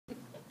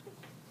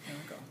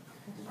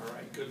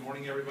Good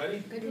morning, everybody.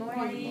 Good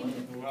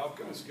morning.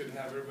 Welcome. It's good to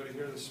have everybody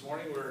here this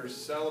morning. We're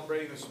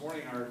celebrating this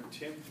morning our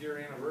 10th year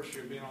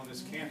anniversary of being on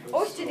this campus.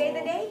 Oh, is today the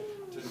day?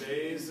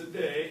 Today's the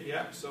day,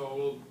 yep. So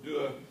we'll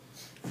do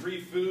a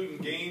free food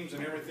and games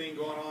and everything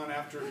going on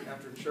after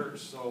church,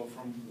 so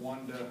from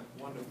 1 to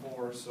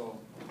 4. So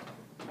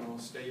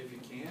stay if you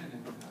can,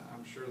 and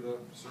I'm sure the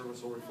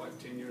service will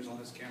reflect 10 years on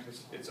this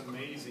campus. It's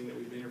amazing that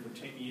we've been here for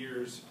 10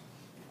 years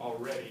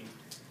already.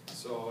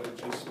 So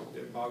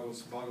it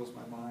boggles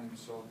my mind.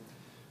 So,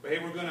 but hey,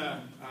 we're going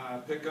to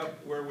pick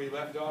up where we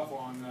left off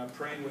on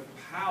praying with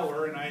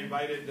power, and I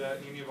invited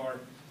any of our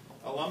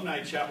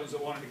alumni chaplains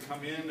that wanted to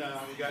come in.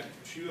 We got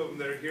two of them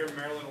that are here,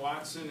 Marilyn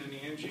Watson and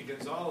Angie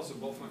Gonzalez, that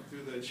both went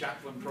through the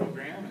chaplain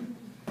program,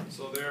 and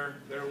so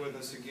they're with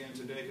us again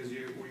today because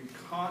we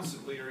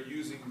constantly are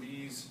using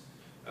these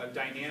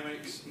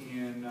dynamics,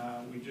 and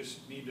we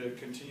just need to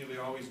continually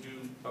always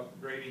do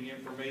upgrading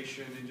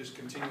information and just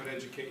continuing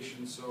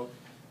education. So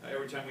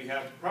every time we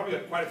have, probably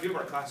quite a few of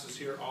our classes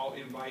here, I'll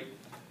invite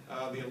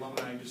the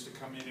alumni just to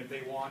come in if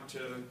they want to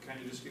kind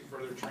of just get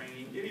further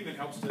training. It even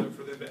helps for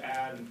them to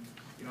add,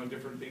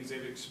 different things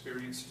they've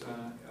experienced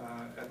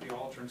at the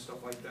altar and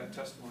stuff like that,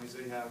 testimonies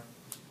they have.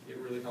 It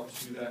really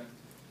helps do that.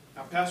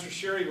 Now, Pastor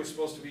Sherry was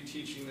supposed to be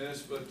teaching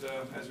this, but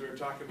as we were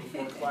talking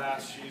before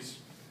class, she's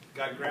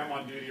got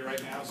grandma duty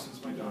right now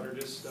since my daughter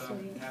just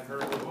had her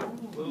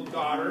little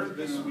daughter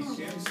this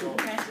weekend. So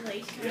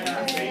Congratulations.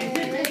 Yeah,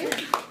 thank you.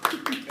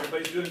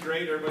 Everybody's doing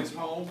great. Everybody's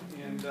home,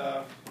 and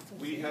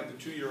we have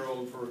the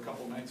 2-year-old for a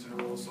couple nights in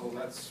a row, so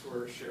that's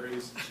where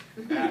Sherry's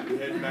at. We're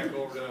heading back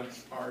over to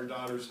our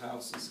daughter's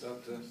house and stuff,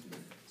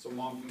 so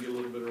Mom can get a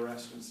little bit of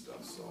rest and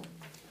stuff. So,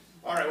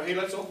 all right. Well, hey,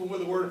 let's open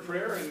with a word of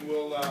prayer, and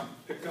we'll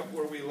pick up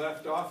where we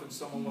left off. And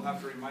someone will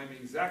have to remind me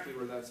exactly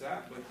where that's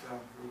at, but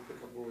we'll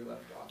pick up where we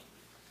left off.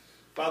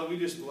 Father, we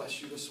just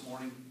bless you this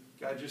morning.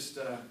 God, just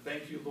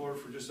thank you, Lord,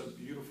 for just a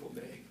beautiful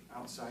day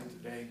outside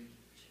today.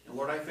 And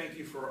Lord, I thank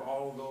you for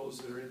all of those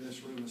that are in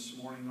this room this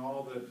morning,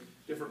 all the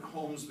different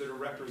homes that are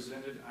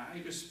represented. I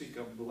just speak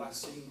a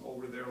blessing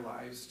over their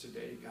lives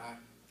today, God.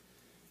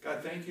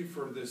 God, thank you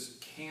for this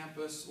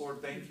campus.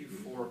 Lord, thank you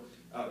for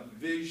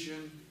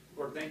vision.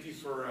 Lord, thank you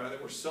for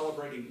that we're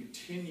celebrating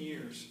 10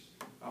 years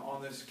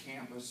on this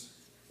campus.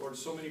 Lord,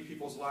 so many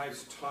people's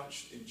lives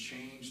touched and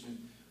changed, and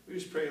we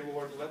just pray,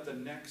 Lord, let the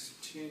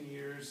next 10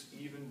 years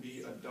even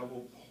be a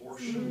double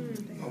portion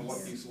of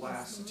what these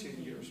last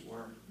 10 years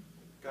were.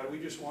 God, we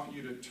just want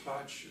you to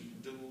touch,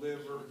 and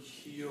deliver,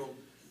 heal,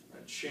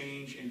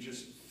 change, and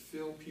just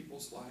fill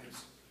people's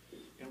lives.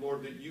 And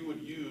Lord, that you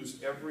would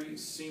use every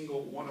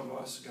single one of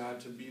us,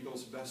 God, to be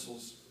those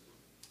vessels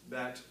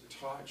that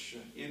touch,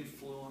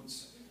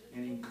 influence,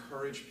 and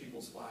encourage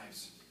people's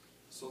lives.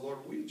 So, Lord,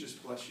 we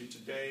just bless you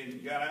today.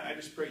 And God, I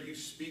just pray you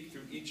speak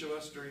through each of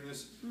us during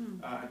this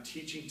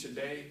teaching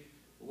today.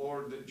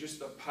 Lord, that just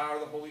the power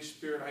of the Holy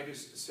Spirit, I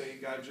just say,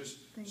 God, just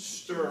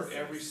stir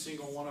every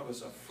single one of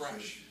us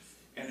afresh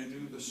and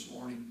anew this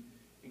morning.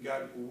 And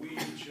God, we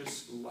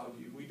just love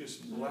you. We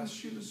just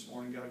bless you this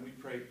morning. God, we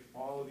pray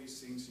all of these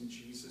things in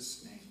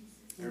Jesus' name.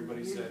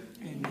 Everybody said,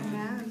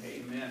 Amen.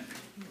 Amen.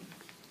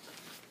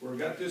 We've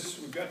got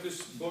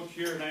this book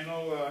here, and I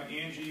know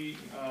Angie,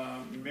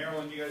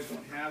 Marilyn, you guys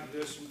don't have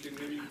this. We can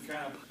maybe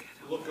kind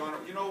of look on it.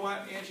 You know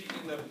what, Angie,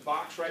 in the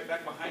box right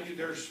back behind you,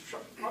 there's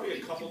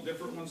probably a couple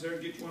different ones there.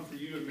 Get one for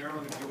you and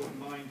Marilyn if you wouldn't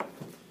mind.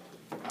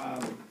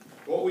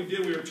 What we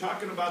did, we were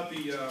talking about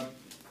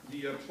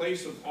the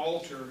place of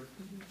altar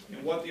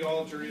and what the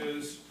altar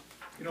is.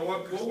 You know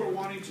what we're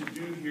wanting to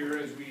do here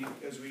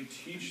as we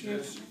teach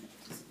this.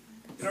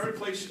 And every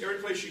place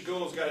you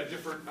go has got a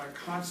different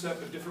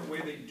concept, a different way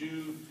they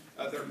do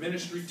their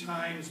ministry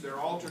times, their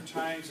altar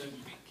times.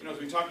 And as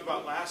we talked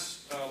about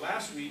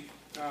last week,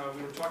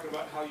 we were talking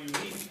about how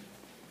unique,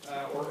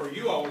 or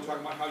you all were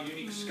talking about how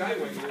unique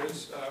Skyway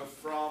is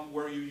from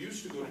where you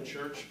used to go to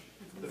church.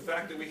 The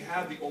fact that we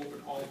have the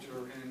open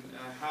altar, and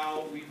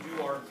how we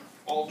do our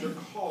altar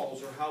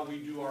calls, or how we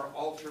do our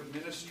altar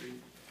ministry.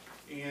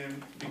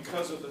 And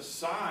because of the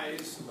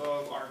size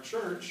of our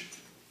church,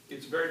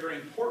 it's very, very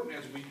important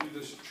as we do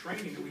this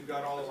training that we've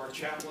got all of our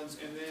chaplains,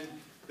 and then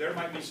there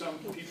might be some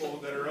people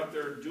that are up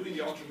there doing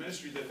the altar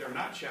ministry that they're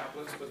not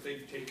chaplains, but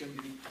they've taken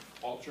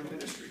the altar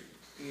ministry.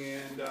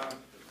 And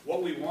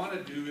what we want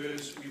to do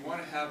is we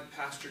want to have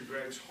Pastor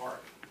Greg's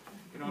heart.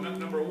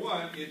 Number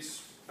one,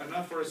 it's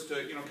enough for us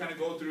to kind of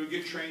go through,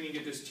 get training,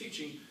 get this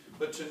teaching,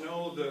 but to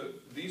know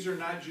these are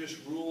not just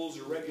rules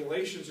or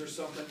regulations or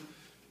something,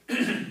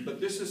 but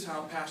this is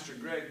how Pastor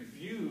Greg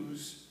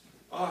views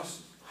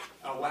us,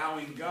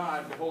 allowing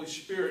God, the Holy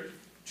Spirit,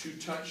 to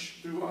touch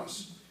through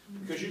us.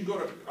 Because you can go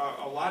to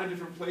a lot of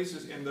different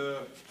places, and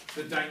the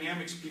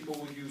dynamics people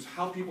will use,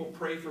 how people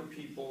pray for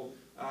people.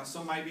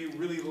 Some might be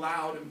really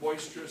loud and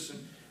boisterous,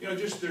 and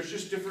there's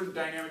just different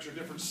dynamics or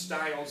different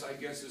styles, I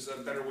guess is a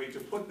better way to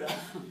put that.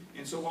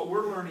 And so what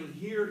we're learning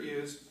here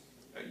is,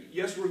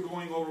 yes, we're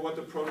going over what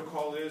the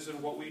protocol is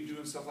and what we do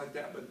and stuff like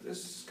that, but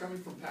this is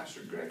coming from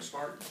Pastor Greg's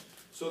heart,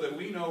 so that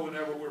we know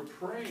whenever we're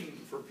praying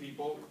for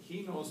people,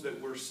 he knows that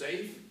we're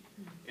safe,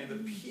 And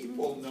the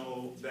people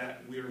know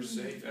that we're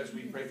safe as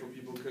we pray for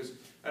people, because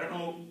I don't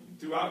know,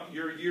 throughout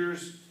your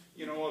years,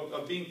 you know,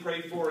 of being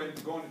prayed for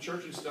and going to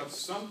church and stuff,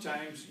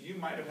 sometimes you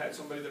might have had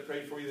somebody that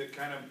prayed for you that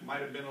kind of might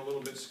have been a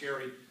little bit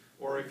scary.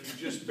 Or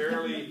if you just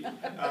barely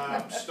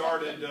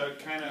started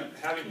kind of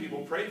having people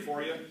pray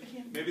for you,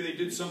 maybe they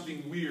did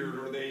something weird,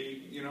 or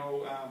they, you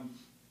know,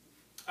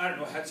 I don't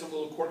know, had some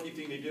little quirky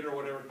thing they did or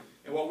whatever.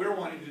 And what we're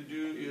wanting to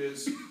do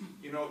is,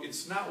 you know,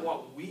 it's not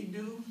what we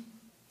do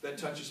that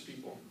touches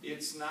people.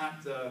 It's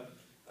not the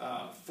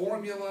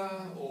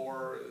formula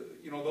or,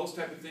 you know, those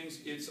type of things.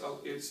 It's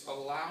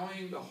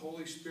allowing the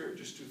Holy Spirit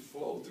just to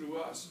flow through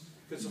us,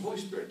 because the Holy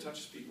Spirit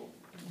touches people.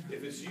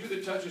 If it's you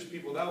that touches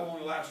people, that will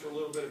only last for a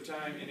little bit of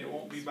time, and it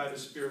won't be by the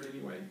Spirit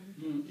anyway.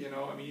 You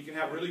know, I mean, you can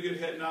have really good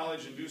head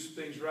knowledge and do some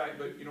things right,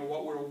 but, you know,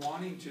 what we're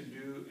wanting to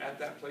do at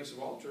that place of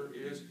altar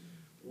is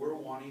we're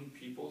wanting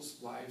people's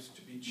lives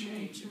to be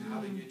changed, and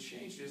how they get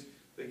changed is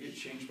they get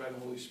changed by the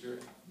Holy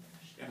Spirit.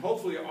 And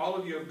hopefully all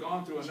of you have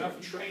gone through enough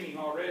training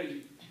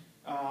already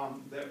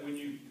that when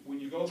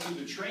you go through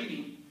the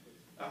training,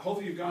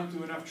 hopefully you've gone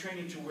through enough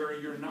training to where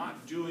you're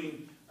not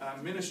doing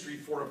ministry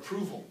for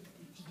approval.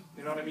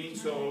 You know what I mean?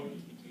 So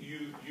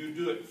you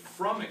do it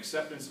from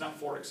acceptance, not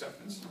for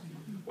acceptance.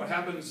 What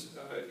happens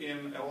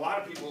in a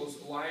lot of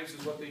people's lives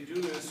is what they do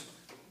is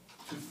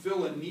to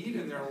fill a need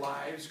in their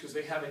lives, because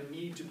they have a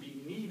need to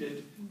be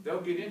needed.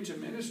 They'll get into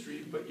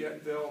ministry, but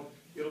yet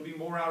it'll be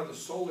more out of the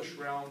soulish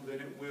realm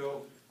than it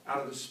will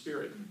out of the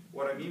Spirit.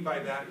 What I mean by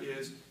that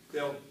is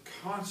they'll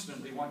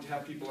constantly want to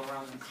have people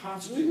around them,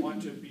 constantly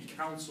want to be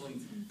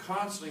counseling,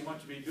 constantly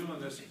want to be doing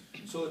this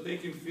so that they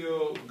can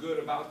feel good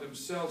about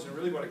themselves. And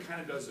really what it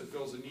kind of does, it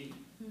fills a need.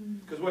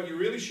 Because what you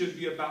really should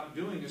be about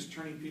doing is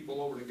turning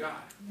people over to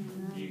God.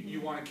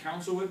 You want to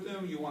counsel with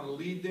them, you want to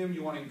lead them,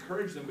 you want to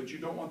encourage them, but you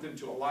don't want them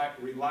to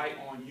rely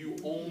on you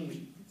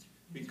only,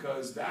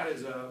 because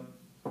that's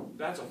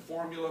a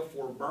formula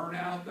for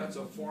burnout, that's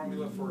a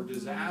formula for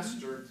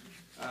disaster.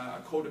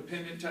 A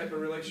codependent type of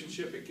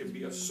relationship. It can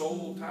be a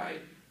soul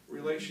type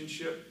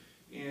relationship.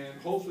 And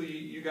hopefully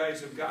you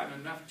guys have gotten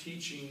enough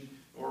teaching,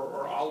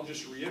 or I'll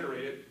just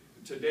reiterate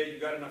it today, you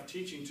got enough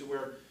teaching to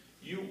where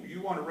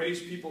you want to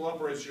raise people up,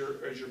 or as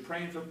you're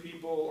praying for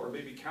people, or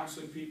maybe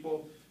counseling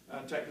people,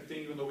 type of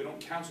thing, even though we don't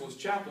counsel as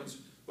chaplains,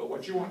 but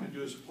what you're wanting to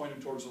do is point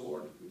them towards the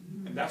Lord.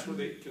 And that's where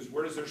because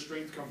where does their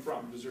strength come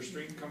from? Does their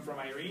strength come from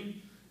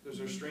Irene? Does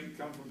their strength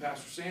come from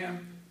Pastor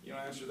Sam? You know,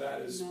 the answer to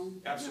that is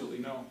absolutely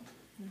no.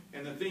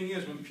 And the thing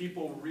is, when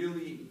people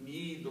really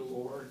need the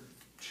Lord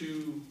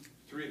 2,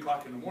 3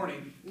 o'clock in the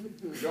morning,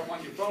 you don't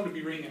want your phone to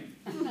be ringing.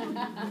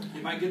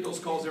 You might get those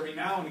calls every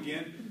now and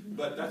again,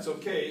 but that's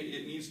okay.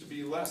 It needs to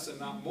be less and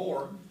not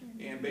more.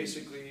 And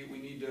basically, we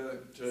need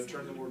to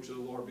turn them over to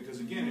the Lord.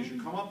 Because again, as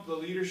you come up the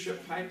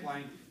leadership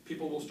pipeline,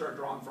 people will start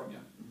drawing from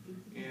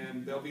you.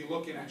 And they'll be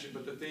looking at you.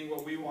 But the thing,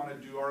 what we want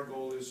to do, our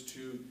goal is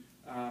to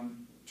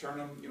turn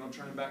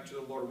them back to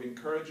the Lord. We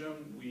encourage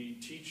them, we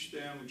teach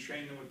them, we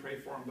train them, we pray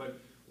for them. But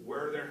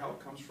where their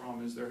help comes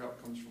from is their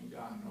help comes from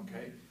God,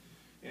 okay?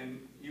 And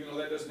even though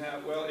that doesn't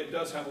have, well, it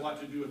does have a lot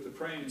to do with the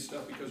praying and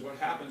stuff, because what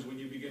happens when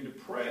you begin to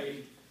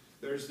pray,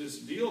 there's this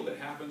deal that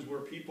happens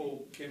where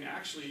people can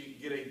actually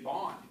get a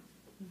bond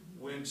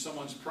when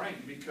someone's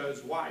praying.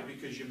 Because why?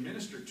 Because you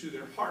minister to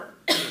their heart.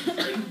 You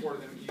pray for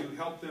them. You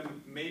help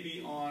them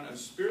maybe on a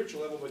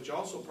spiritual level, but you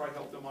also probably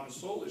help them on a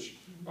soulish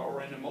or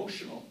an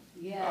emotional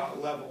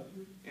level.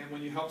 And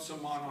when you help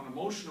someone on an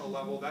emotional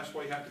level, that's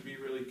why you have to be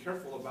really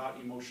careful about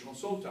emotional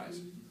soul ties.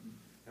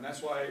 And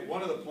that's why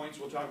one of the points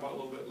we'll talk about a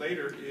little bit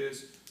later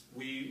is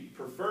we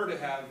prefer to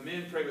have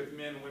men pray with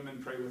men,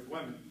 women pray with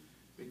women.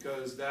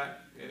 Because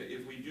that,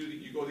 if we do,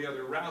 you go the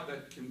other route,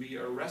 that can be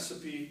a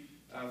recipe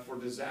for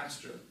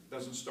disaster. It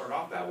doesn't start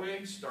off that way.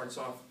 It starts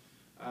off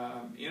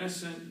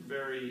innocent,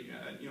 very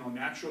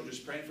natural,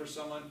 just praying for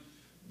someone.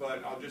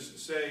 But I'll just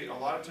say, a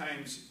lot of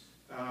times,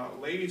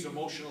 ladies'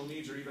 emotional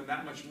needs are even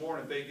that much more.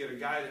 And if they get a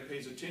guy that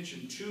pays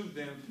attention to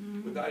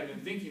them without even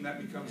thinking,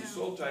 that becomes a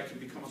soul tie, can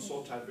become a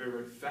soul tie very,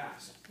 very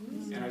fast.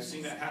 And I've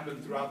seen that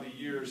happen throughout the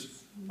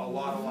years a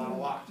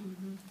lot.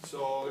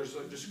 So there's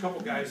just a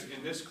couple guys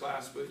in this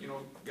class, but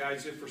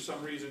guys, if for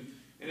some reason,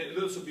 and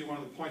this will be one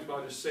of the points, but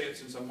I'll just say it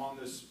since I'm on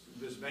this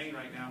vein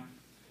right now,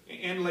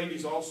 and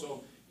ladies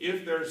also,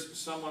 if there's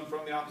someone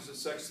from the opposite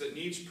sex that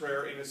needs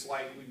prayer, and it's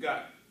like we've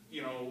got,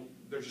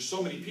 there's just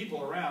so many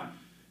people around,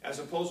 as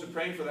opposed to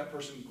praying for that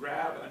person,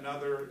 grab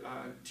another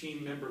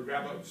team member,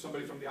 grab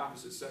somebody from the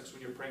opposite sex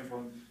when you're praying for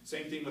them.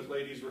 Same thing with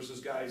ladies versus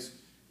guys,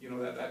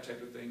 that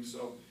type of thing.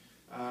 So,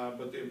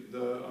 but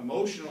the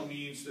emotional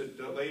needs that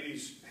the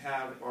ladies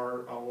have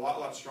are a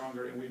lot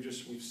stronger, and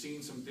we've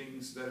seen some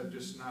things that have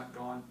just not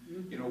gone,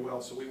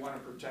 well. So we want to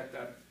protect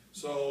that.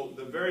 So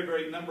the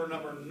very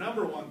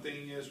number one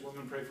thing is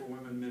women pray for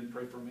women, men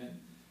pray for men.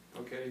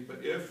 Okay,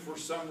 but if for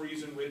some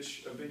reason,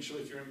 which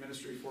eventually, if you're in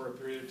ministry for a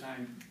period of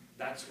time,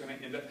 that's going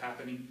to end up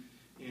happening,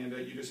 and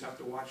you just have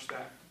to watch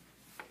that.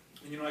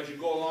 And as you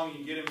go along,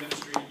 you get in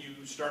ministry,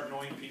 you start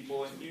knowing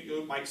people, and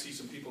you might see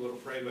some people that will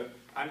pray, but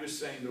I'm just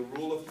saying the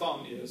rule of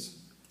thumb is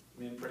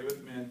men pray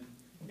with men,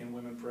 and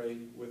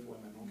especially with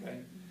women, okay?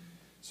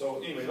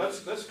 So anyway,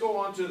 let's go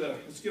on to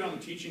let's get on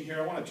the teaching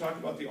here. I want to talk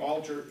about the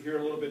altar here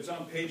a little bit. It's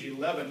on page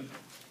 11.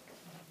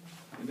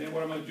 And then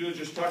what I'm going to do is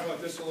just talk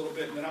about this a little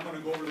bit, and then I'm going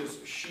to go over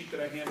this sheet that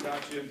I handed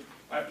out to you.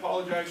 I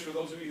apologize for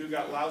those of you who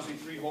got lousy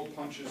 3-hole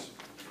punches.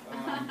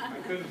 I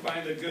couldn't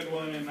find a good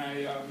one, and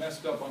I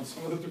messed up on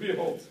some of the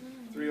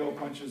 3-hole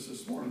punches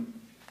this morning.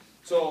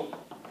 So,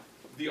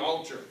 the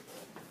altar.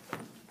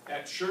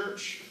 At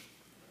church,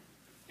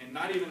 and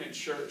not even at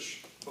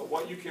church, but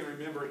what you can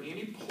remember,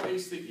 any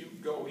place that you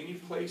go, any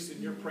place that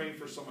you're praying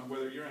for someone,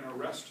 whether you're in a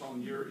rest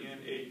home, you're in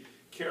a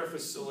care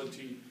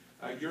facility,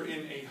 you're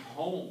in a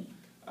home,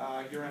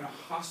 you're in a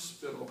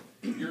hospital,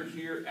 you're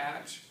here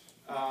at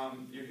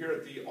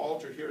the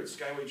altar here at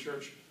Skyway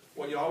Church.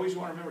 What you always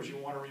want to remember is you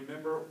want to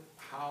remember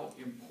how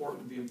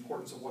important, the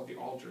importance of what the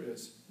altar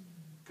is.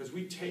 Because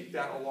we take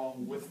that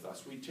along with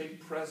us. We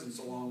take presence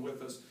along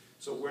with us.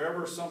 So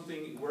wherever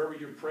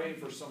you're praying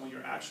for someone,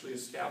 you're actually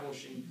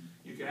establishing,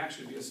 you can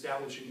actually be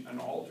establishing an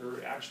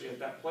altar actually at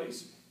that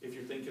place if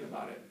you're thinking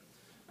about it.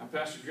 Now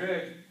Pastor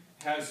Greg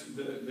has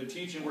the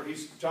teaching where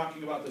he's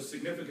talking about the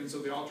significance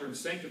of the altar and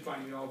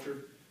sanctifying the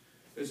altar.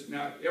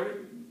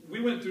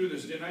 We went through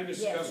this, didn't I?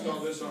 Discussed all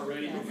this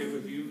already, okay,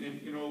 with you.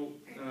 And, you know,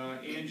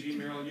 Angie,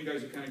 Marilyn, you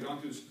guys have kind of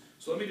gone through this.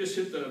 So let me just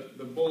hit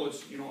the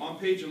bullets. You know, on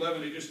page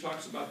 11, it just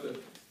talks about the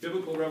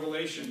biblical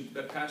revelation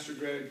that Pastor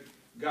Greg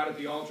got at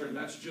the altar. And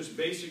that's just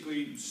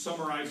basically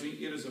summarizing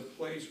it as a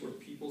place where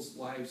people's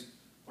lives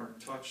are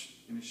touched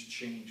and is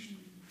changed.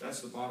 That's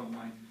the bottom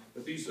line.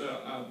 But these,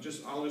 I'll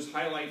just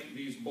highlight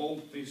these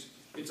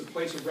it's a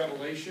place of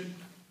revelation.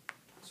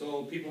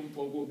 So people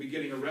will be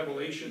getting a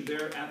revelation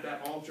there at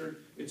that altar.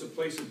 It's a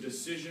place of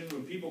decision.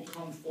 When people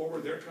come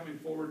forward, they're coming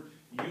forward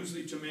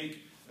usually to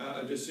make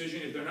a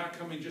decision. If they're not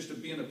coming just to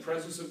be in the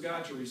presence of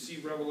God, to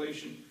receive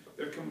revelation,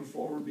 they're coming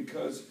forward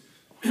because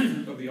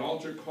of the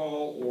altar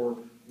call or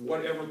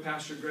whatever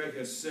Pastor Greg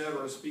has said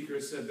or a speaker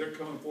has said. They're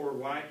coming forward.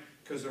 Why?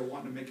 Because they're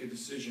wanting to make a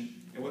decision.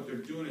 And what they're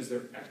doing is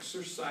they're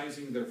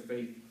exercising their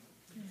faith.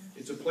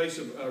 It's a place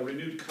of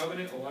renewed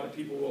covenant. A lot of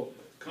people will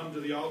come to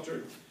the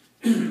altar.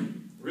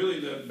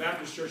 Really, the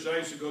Baptist church that I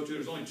used to go to,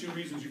 there's only 2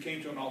 reasons you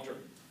came to an altar.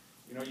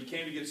 You know, you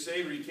came to get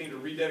saved or you came to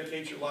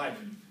rededicate your life.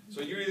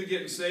 So you're either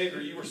getting saved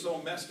or you were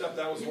so messed up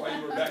that was why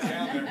you were back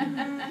down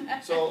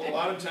there. So a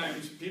lot of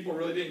times people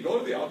really didn't go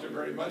to the altar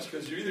very much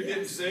because you're either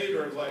getting saved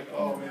or it's like,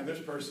 oh man, this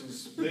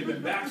they've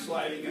been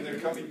backsliding and they're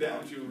coming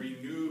down to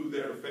renew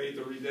their faith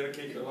or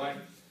rededicate their life.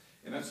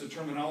 And that's the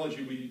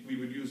terminology we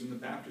would use in the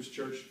Baptist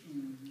church.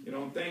 You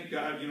know, and thank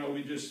God, you know,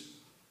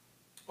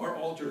 our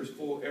altar is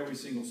full every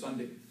single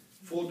Sunday.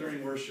 Full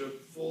during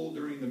worship, full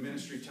during the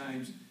ministry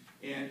times.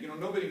 And, you know,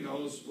 nobody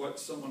knows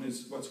what's going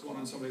on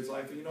in somebody's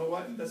life. And you know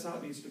what? That's how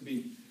it needs to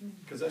be.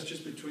 Because that's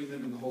just between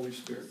them and the Holy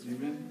Spirit.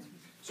 Amen?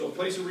 So a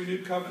place of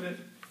renewed covenant.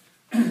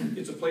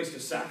 It's a place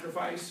to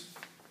sacrifice.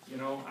 You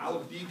know,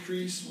 I'll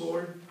decrease,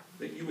 Lord,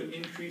 that you would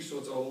increase. So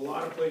it's a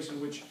lot of places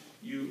in which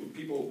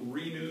people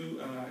renew,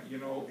 you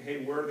know,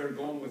 hey, where they're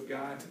going with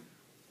God.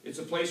 It's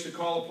a place to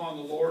call upon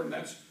the Lord. And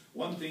that's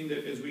one thing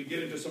that as we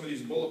get into some of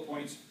these bullet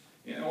points,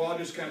 and I'll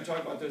just kind of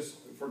talk about this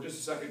for just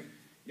a second.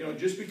 You know,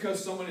 just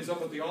because someone is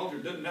up at the altar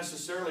doesn't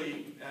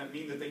necessarily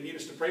mean that they need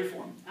us to pray for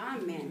them.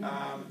 Amen.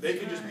 They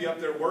can just be up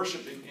there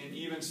worshiping. And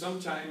even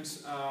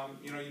sometimes,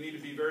 you know, you need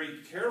to be very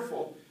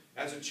careful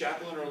as a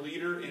chaplain or a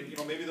leader. And, you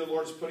know, maybe the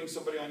Lord's putting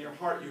somebody on your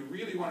heart. You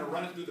really want to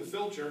run it through the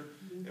filter.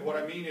 And what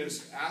I mean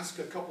is ask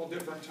a couple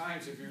different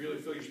times if you really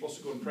feel you're supposed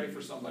to go and pray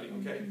for somebody,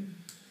 okay?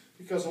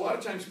 Because a lot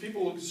of times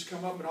people will just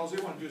come up and all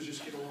they want to do is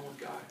just get along with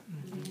God.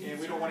 And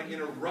we don't want to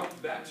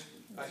interrupt that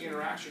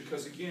interaction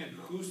because, again,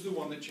 who's the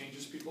one that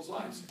changes people's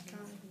lives?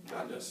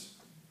 God does.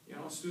 You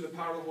know, it's through the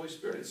power of the Holy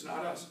Spirit. It's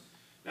not us.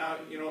 Now,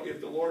 you know,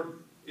 if the Lord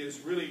is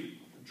really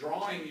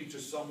drawing you to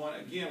someone,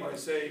 again, when I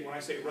say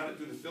run it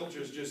through the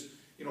filters, just,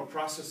 you know,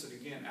 process it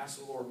again. Ask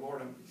the Lord,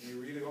 you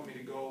really want me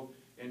to go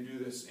and do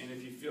this? And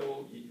if you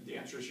feel the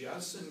answer is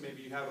yes, and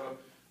maybe you have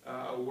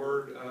a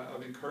word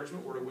of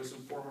encouragement, word of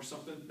wisdom for him or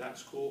something,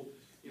 that's cool,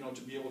 you know,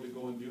 to be able to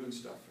go and do and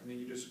stuff. And then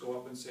you just go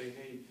up and say,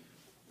 hey,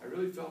 I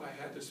really felt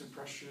I had this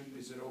impression.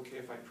 Is it okay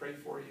if I pray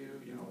for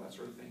you? You know, that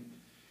sort of thing.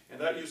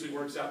 And that usually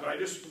works out. But I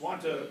just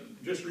want to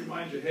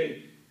remind you,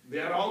 hey,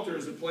 that altar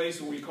is a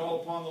place where we call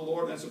upon the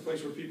Lord. That's a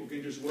place where people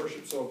can just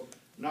worship. So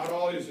not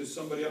always is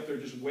somebody up there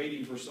just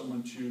waiting for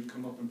someone to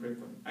come up and pray for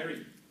them.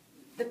 Irene.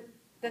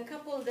 The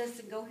couple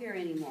doesn't go here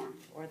anymore,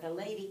 or the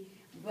lady.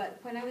 But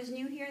when I was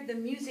new here, the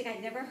music,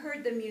 I'd never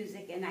heard the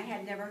music, and I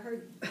had never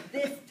heard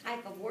this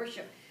type of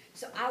worship.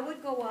 So I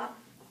would go up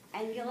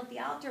and kneel at the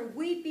altar,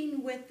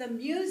 weeping with the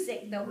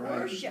music, the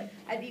worship.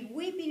 I'd be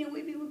weeping and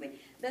weeping and weeping.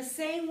 The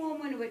same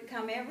woman would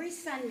come every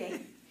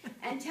Sunday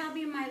and tell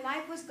me my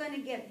life was going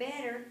to get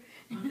better,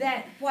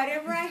 that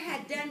whatever I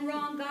had done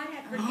wrong, God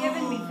had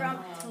forgiven me from,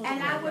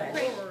 and I would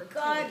pray,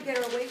 God, get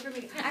her away from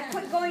me. I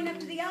quit going up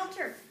to the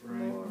altar.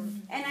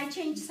 And I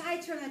changed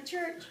sides from the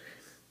church.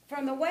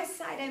 From the west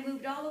side, I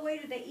moved all the way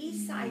to the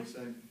east side.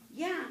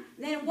 Yeah.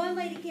 Then one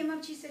lady came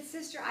up, she said,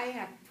 "Sister, I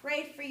have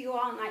prayed for you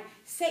all night.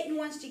 Satan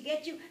wants to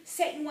get you.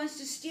 Satan wants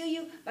to steal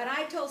you. But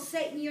I told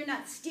Satan you're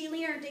not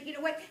stealing her and taking it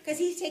away because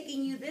he's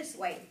taking you this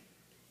way."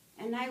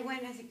 And I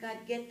went, I said, "God,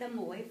 get them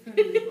away from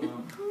me.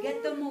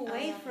 Get them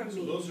away from So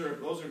me." those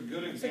are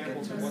good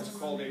examples of what's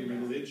called a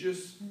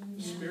religious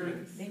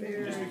spirit.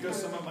 Just because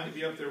someone might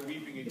be up there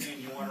weeping again,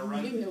 you want to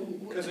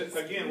run. Because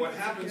again, what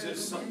happens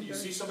is you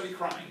see somebody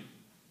crying.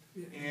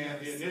 And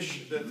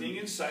the thing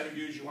inside of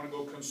you is you want to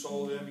go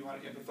console them, you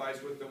want to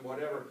empathize with them,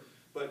 whatever.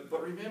 But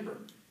remember,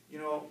 you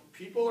know,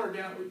 people are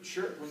down at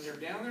church, when they're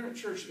down there at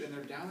church and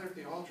they're down there at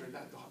the altar,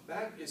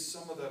 that is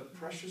some of the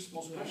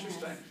most precious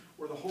time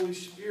where the Holy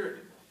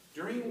Spirit,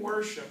 during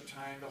worship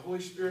time, the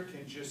Holy Spirit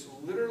can just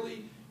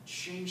literally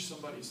change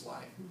somebody's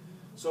life.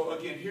 So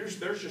again,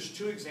 there's just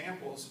two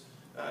examples.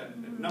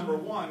 Number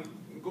one,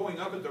 going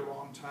up at the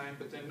wrong time,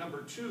 but then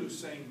number two,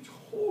 saying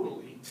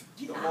totally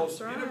the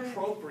most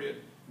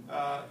inappropriate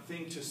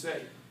thing to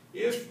say.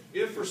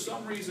 If for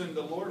some reason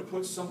the Lord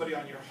puts somebody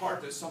on your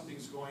heart that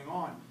something's going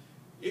on,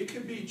 it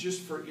could be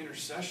just for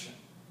intercession.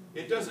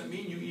 It doesn't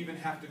mean you even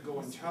have to go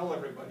and tell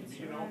everybody.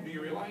 Do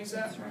you realize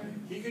that?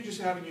 He could just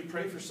have you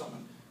pray for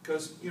someone.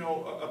 Because, you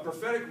know, a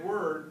prophetic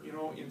word, you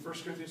know, in 1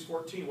 Corinthians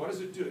 14, what does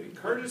it do? It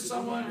encourages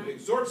someone, it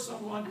exhorts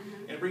someone,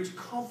 and it brings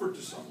comfort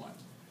to someone.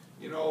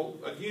 You know,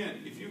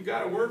 again, if you've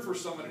got a word for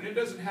someone and it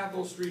doesn't have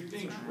those three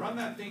things, run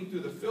that thing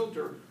through the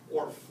filter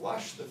or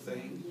flush the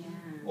thing. Yeah.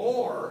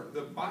 Or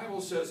the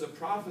Bible says a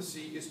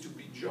prophecy is to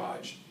be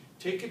judged.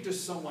 Take it to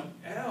someone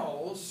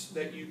else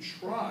that you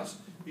trust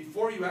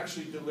before you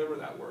actually deliver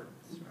that word.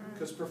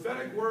 Because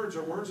prophetic words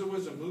are words of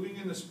wisdom, moving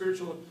in the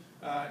spiritual,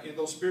 in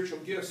those spiritual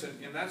gifts,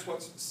 and that's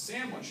what's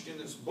sandwiched in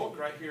this book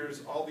right here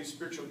is all these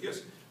spiritual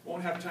gifts.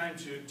 Won't have time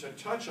to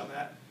touch on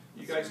that.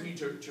 You guys need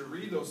to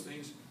read those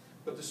things.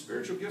 But the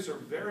spiritual gifts are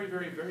very,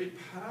 very, very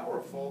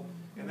powerful,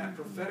 and that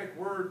prophetic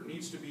word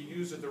needs to be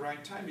used at the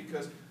right time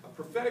because a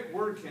prophetic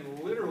word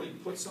can literally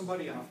put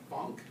somebody in a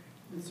funk.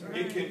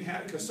 It can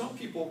have, because some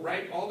people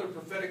write all their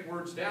prophetic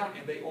words down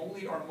and they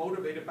only are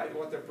motivated by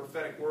what their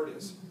prophetic word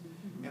is.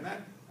 And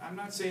that, I'm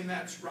not saying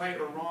that's right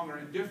or wrong or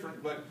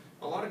indifferent, but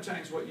a lot of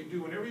times what you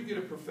do, whenever you get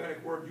a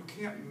prophetic word, you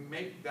can't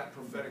make that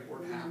prophetic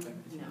word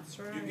happen. That's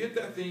right. You get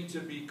that thing to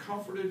be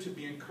comforted, to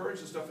be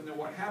encouraged and stuff, and then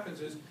what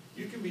happens is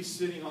you can be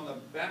sitting on the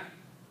back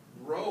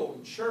row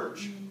in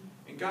church,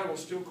 and God will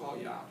still call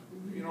you out.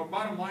 You know,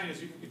 bottom line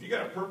is, if you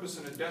got a purpose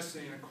and a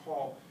destiny and a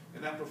call,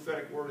 and that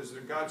prophetic word is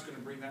there, God's going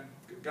to bring that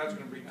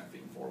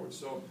thing forward.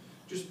 So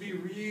just be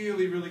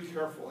really, really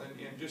careful,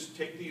 and just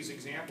take these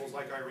examples,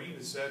 like Irene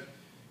has said,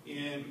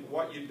 in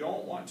what you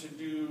don't want to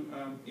do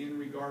in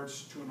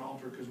regards to an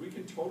altar, because we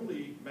can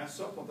totally mess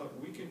up with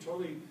we can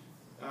totally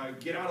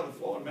get out of the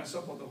flow and mess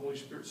up what the Holy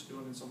Spirit's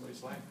doing in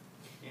somebody's life.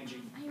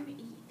 Angie.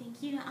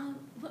 Thank you.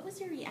 What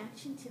was your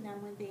reaction to them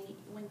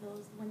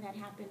when that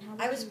happened?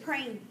 I was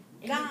praying,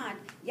 God,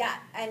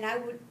 and I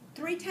would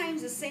 3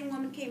 times the same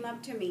woman came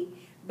up to me,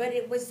 but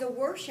it was the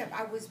worship.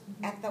 I was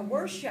at the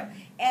worship,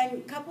 and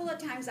a couple of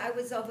times I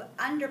was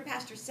under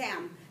Pastor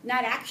Sam,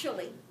 not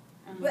actually.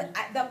 But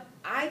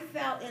I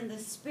felt in the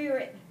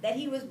spirit that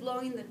he was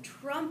blowing the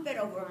trumpet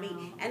over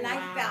me, and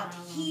I felt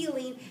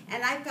healing,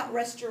 and I felt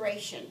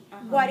restoration.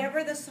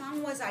 Whatever the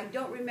song was, I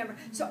don't remember.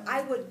 So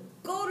I would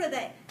go to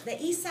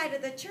the east side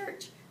of the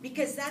church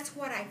because that's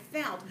what I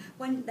felt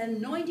when the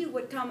anointing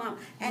would come up,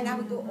 and I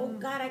would go, "Oh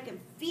God, I could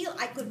feel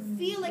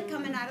it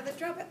coming out of the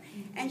trumpet."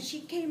 And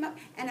she came up,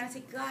 and I would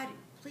say, "God,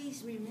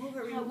 please remove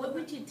her." What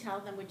would you tell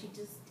them? Would you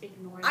just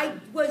ignore them? I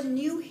was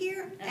new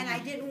here, and I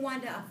didn't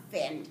want to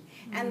offend.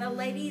 And the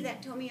lady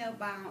that told me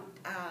about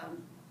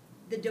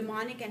the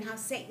demonic and how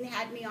Satan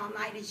had me all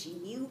night, and she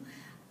knew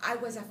I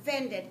was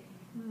offended.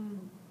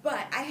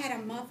 But I had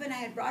a muffin. I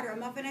had brought her a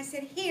muffin. I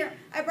said, "Here,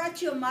 I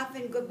brought you a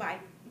muffin. Goodbye."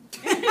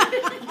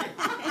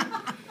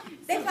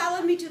 They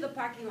followed me to the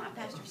parking lot,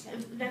 Pastor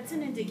said. That's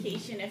an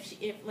indication if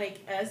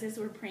like us as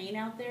we're praying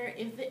out there,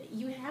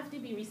 you have to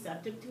be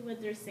receptive to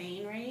what they're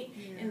saying, right?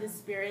 In the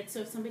spirit.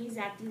 So if somebody's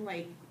acting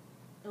like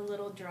a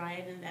little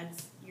dry, then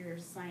that's your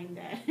sign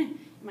that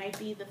might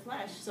be the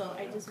flesh. So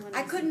I just want to.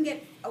 I couldn't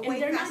get away.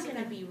 And they're not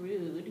going to be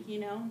rude, you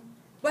know.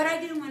 But I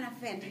didn't want to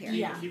offend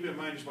her. Keep in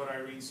mind just what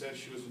Irene said.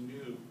 She was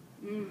new.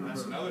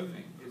 That's another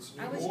thing. It's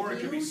new. Or it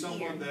could be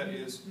someone that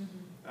is.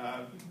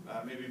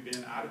 Maybe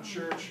been out of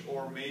church,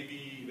 or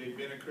maybe they've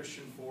been a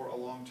Christian for a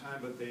long time,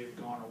 but they've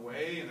gone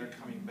away and they're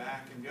coming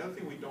back. And the other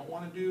thing we don't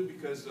want to do,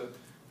 because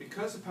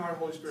the power of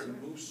the Holy Spirit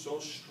moves so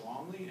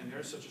strongly, and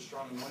there's such a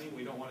strong anointing,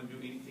 we don't want to do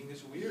anything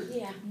that's weird.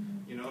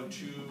 You know,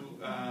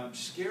 to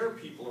scare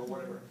people or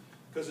whatever.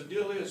 Because the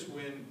deal is,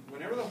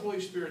 whenever the Holy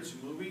Spirit's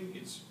moving,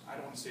 I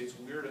don't want to say it's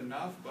weird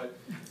enough,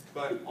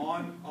 but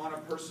on a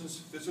person's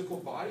physical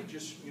body,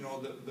 just, you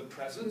know, the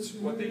presence,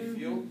 what they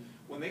feel.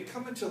 When they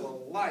come into the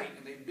light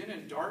and they've been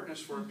in darkness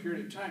for a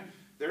period of time,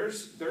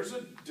 there's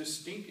a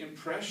distinct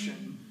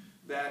impression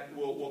that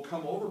will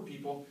come over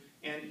people,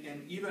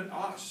 and even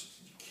us.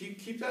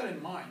 Keep that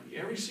in mind.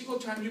 Every single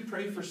time you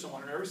pray for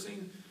someone, or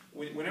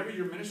whenever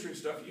you're ministering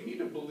stuff, you need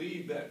to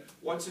believe that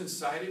what's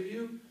inside of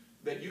you,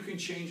 that you can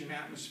change an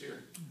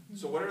atmosphere.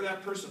 So whatever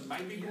that person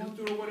might be going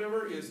through or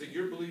whatever, is that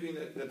you're believing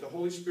that the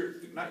Holy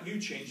Spirit, not you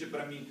change it,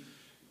 but I mean,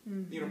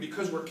 you know,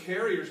 because we're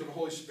carriers of the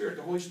Holy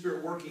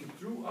Spirit working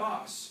through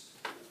us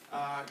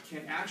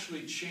can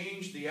actually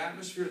change the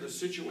atmosphere, the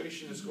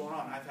situation that's going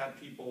on. I've had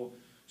people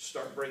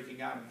start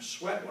breaking out in a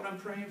sweat when I'm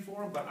praying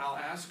for them, but I'll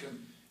ask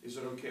them, is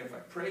it okay if I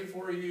pray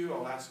for you?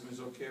 I'll ask them, is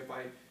it okay if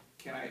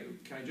can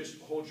I just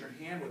hold your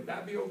hand? Would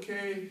that be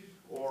okay?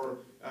 Or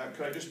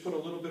could I just put a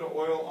little bit of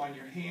oil on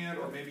your hand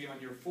or maybe on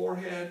your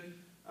forehead?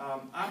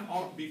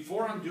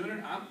 Before I'm doing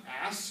it, I'm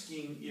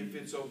asking if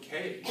it's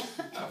okay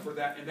for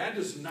that. And that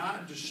does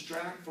not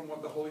distract from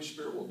what the Holy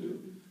Spirit will do.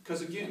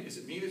 Because again, is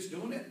it me that's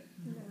doing it?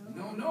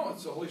 No,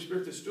 it's the Holy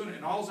Spirit that's doing it.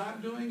 And all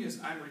I'm doing is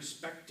I'm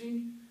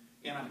respecting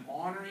and I'm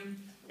honoring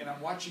and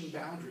I'm watching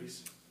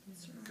boundaries.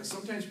 Because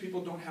sometimes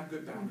people don't have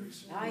good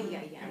boundaries.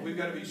 And we've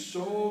got to be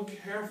so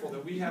careful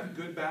that we have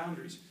good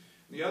boundaries.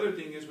 And the other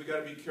thing is we've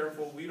got to be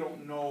careful. We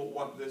don't know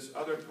what this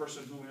other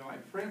person who we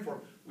might pray for,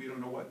 we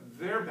don't know what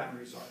their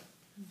boundaries are.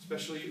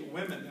 Especially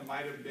women that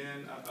might have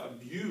been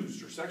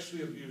abused or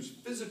sexually abused,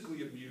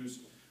 physically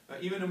abused,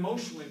 even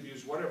emotionally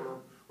abused, whatever.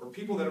 Or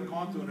people that have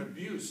gone through an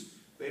abuse.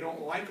 They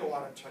don't like a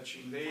lot of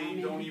touching. They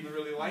don't even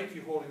really like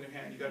you holding their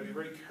hand. You've got to be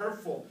very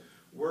careful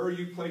where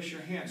you place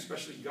your hand,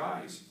 especially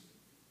guys.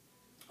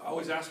 I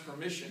always ask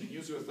permission, and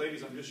usually with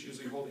ladies, I'm just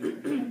usually holding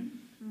their hand.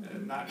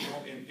 And not, you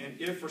know,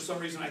 and if for some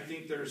reason I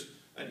think there's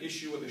an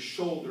issue with a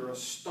shoulder, a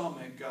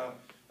stomach,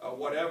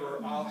 whatever,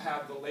 I'll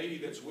have the lady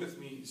that's with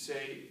me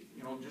say,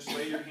 you know, just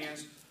lay your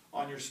hands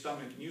on your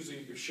stomach. And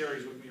usually if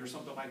Sherry's with me or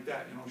something like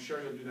that, you know,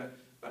 Sherry will do that.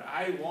 But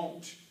I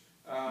won't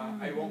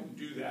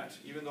do that,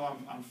 even though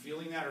I'm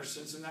feeling that or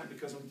sensing that,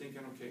 because I'm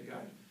thinking, okay,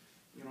 God,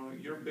 you know,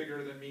 you're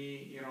bigger than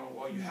me, you know,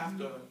 well, you have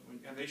to,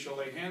 and they shall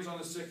lay hands on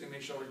the sick and they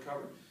shall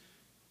recover.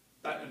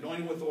 That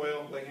anointing with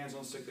oil, lay hands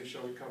on the sick, they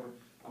shall recover.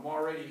 I'm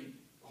already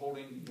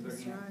holding their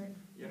hand, right.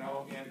 You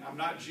know, and I'm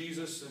not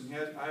Jesus, and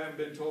I haven't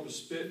been told to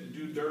spit and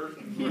do dirt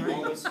and do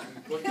all this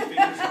and put the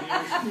fingers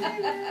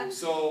in ears.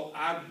 So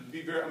I'd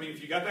be very, I mean,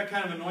 if you got that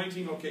kind of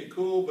anointing, okay,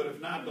 cool, but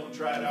if not, don't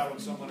try it out on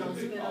someone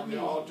on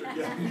the altar.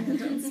 Yeah,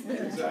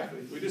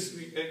 exactly. We just,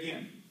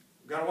 again,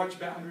 we've got to watch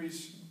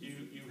boundaries. You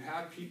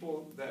have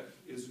people that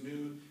is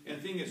new, and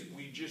the thing is,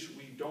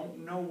 we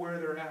don't know where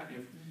they're at.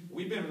 If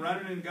we've been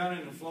running and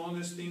gunning and flowing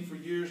this thing for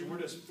years, and we're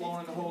just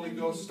flowing the Holy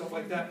Ghost, stuff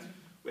like that,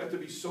 we have to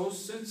be so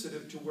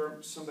sensitive to where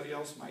somebody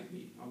else might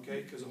be,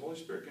 okay? Because the Holy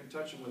Spirit can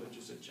touch them with it,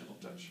 just a gentle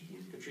touch.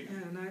 Katrina.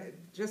 And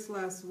just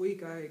last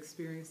week I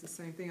experienced the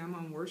same thing. I'm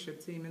on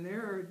worship team, and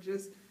there are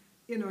just,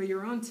 you know,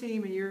 you're on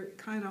team and you're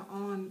kind of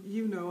on,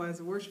 you know,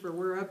 as a worshiper,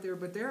 we're up there,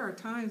 but there are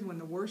times when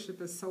the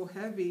worship is so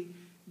heavy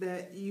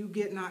that you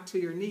get knocked to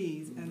your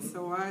knees. And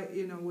so I,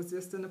 you know, was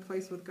just in a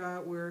place with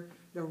God where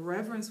the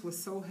reverence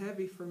was so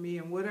heavy for me,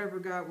 and whatever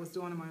God was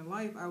doing in my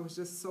life, I was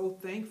just so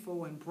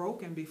thankful and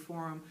broken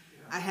before Him.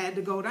 I had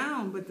to go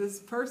down, but this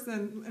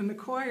person in the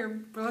choir,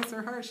 bless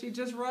her heart, she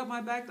just rubbed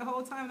my back the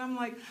whole time. And I'm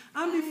like,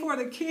 I'm before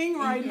the King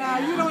right now.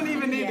 You don't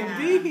even need to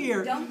be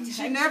here.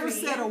 She never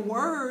said a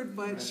word,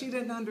 but she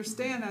didn't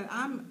understand that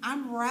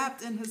I'm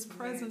wrapped in His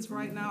presence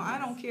right now. I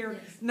don't care.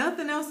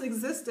 Nothing else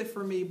existed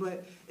for me,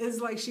 but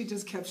it's like she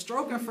just kept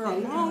stroking for a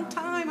long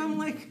time. I'm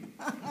like,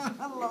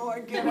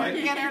 Lord, get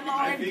her, Lord.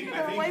 I think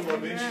we'll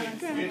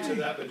eventually get to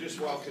that, but just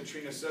while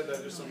Katrina said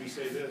that, just let me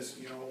say this.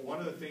 You know, one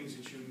of the things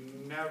that you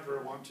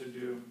never want to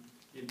do,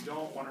 you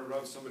don't want to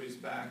rub somebody's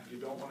back, you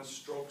don't want to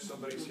stroke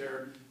somebody's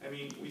hair. I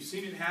mean, we've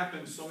seen it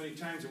happen so many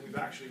times, and we've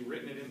actually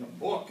written it in the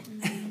book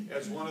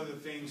as one of the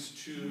things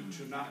to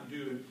not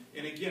do.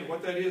 And again,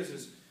 what that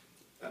is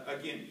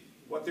again,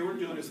 what they were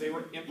doing is they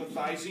were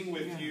empathizing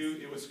with you.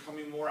 It was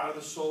coming more out of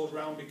the soul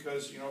realm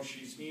because, you know,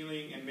 she's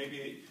healing, and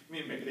maybe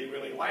they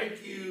really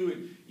like you,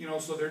 and, you know,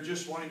 so they're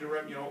just wanting to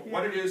rub, you know,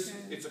 what it is,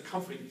 it's a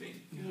comforting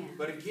thing.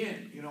 But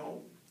again, you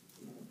know,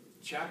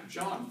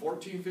 John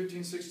 14,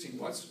 15, 16.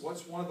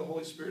 What's one of the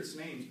Holy Spirit's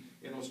names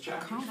in those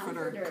chapters?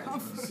 Comforter.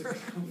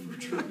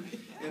 Comforter.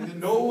 And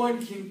then no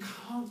one can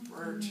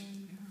comfort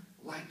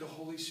like the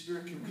Holy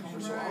Spirit can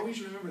comfort. So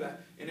always remember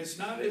that. And it's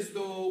not as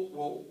though,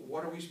 well,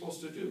 what are we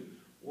supposed to do?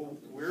 Well,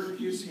 we're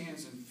His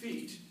hands and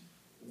feet.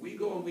 We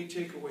go and we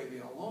take away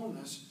the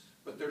aloneness,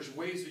 but there's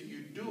ways that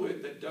you do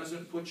it that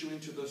doesn't put you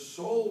into the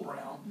soul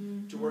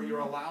realm to where you're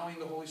allowing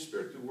the Holy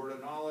Spirit through word of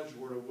knowledge,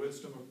 word of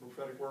wisdom, a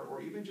prophetic word,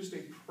 or even just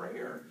a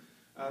prayer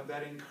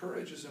that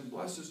encourages and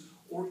blesses,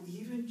 or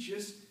even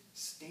just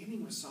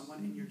standing with someone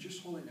and you're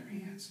just holding their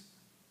hands.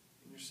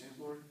 And you're saying,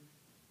 Lord,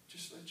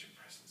 just let your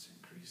presence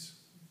increase.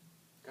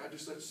 God,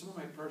 just let, some of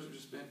my prayers have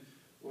just been,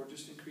 Lord,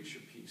 just increase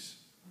your peace.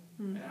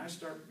 And I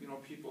start, you know,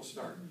 people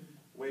start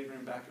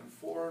wavering back and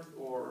forth,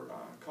 or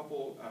a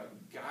couple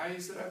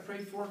guys that I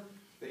prayed for,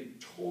 they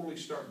totally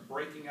start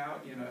breaking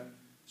out in a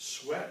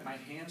sweat. My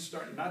hands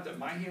start, not that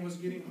my hand was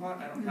getting hot,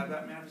 I don't have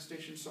that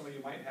manifestation. Some of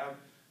you might have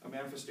a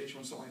manifestation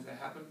when something like that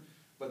happened.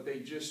 But they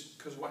just,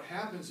 because what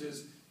happens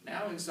is,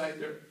 now inside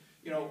there,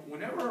 you know,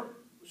 whenever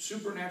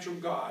supernatural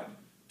God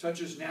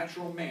touches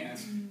natural man,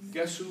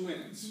 guess who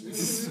wins?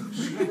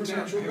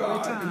 Supernatural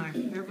God.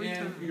 Every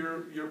time.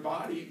 Your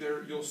body,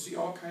 there you'll see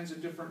all kinds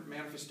of different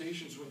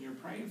manifestations when you're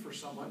praying for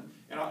someone.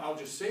 And I'll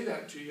just say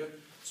that to you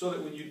so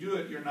that when you do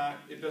it,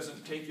 it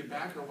doesn't take you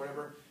back or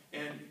whatever.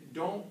 And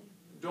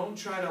don't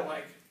try to,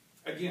 like,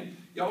 again,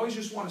 you always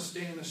just want to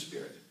stay in the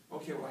Spirit.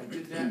 Okay, well, I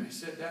did that and I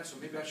said that, so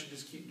maybe I should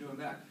just keep doing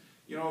that.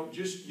 You know,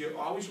 you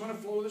always want to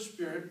flow with the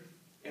Spirit,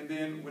 and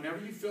then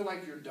whenever you feel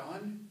like you're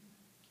done,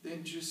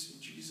 then just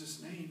in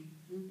Jesus' name,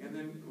 and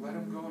then let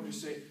them go and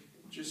just say,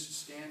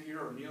 just stand here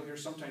or kneel here.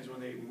 Sometimes when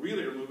they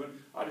really are moving,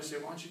 I'll just say,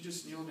 why don't you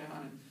just kneel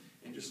down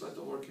and just let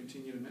the Lord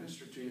continue to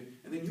minister to you.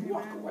 And then you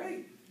walk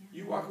away.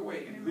 You walk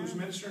away. And who's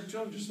ministering to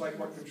them? Just like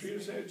what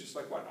Katrina said, just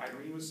like what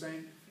Irene was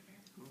saying,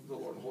 the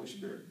Lord, the Holy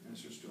Spirit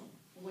ministers to them.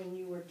 When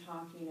you were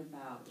talking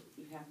about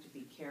you have to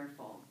be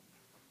careful,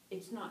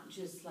 it's not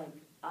just like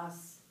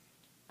us.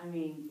 I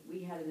mean,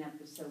 we had an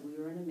episode, we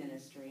were in a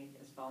ministry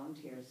as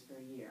volunteers for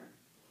a year,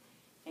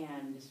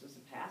 and this was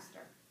a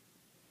pastor,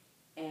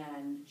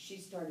 and she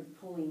started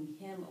pulling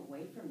him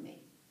away from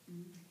me.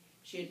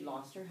 She had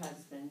lost her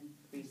husband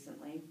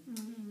recently,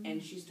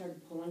 and she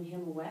started pulling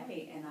him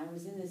away, and I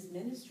was in this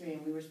ministry,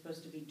 and we were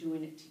supposed to be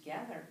doing it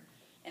together.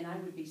 And I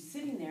would be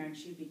sitting there, and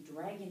she'd be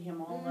dragging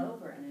him all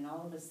over, and then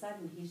all of a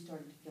sudden, he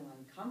started to feel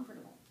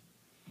uncomfortable.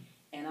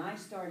 And I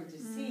started to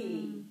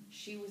see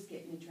she was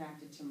getting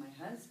attracted to my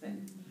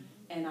husband.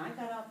 And I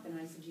got up and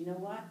I said, you know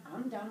what?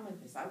 I'm done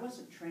with this. I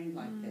wasn't trained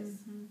like this.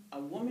 A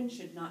woman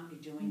should not be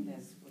doing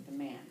this with a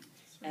man.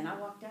 And I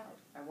walked out.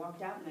 I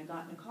walked out and I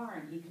got in the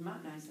car, and he came out,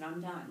 and I said, I'm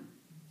done.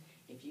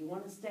 If you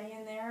want to stay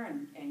in there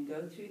and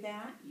go through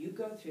that, you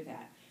go through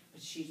that.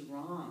 But she's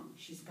wrong.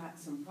 She's got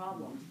some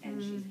problems, and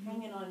she's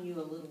hanging on you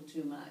a little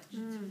too much.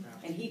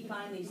 And he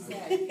finally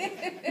said,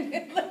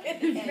 Look at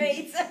his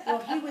face. well,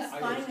 he was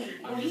finally,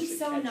 well, he's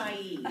so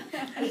naive.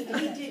 He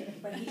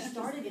did, but he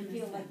started to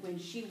feel like when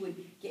she would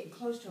get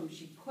close to him,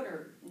 she'd put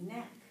her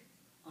neck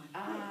on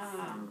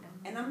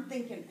his. And I'm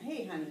thinking,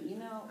 hey, honey, you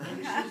know,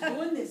 and she's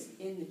doing this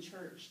in the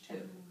church,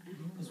 too,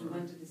 because we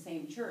went to the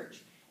same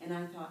church. And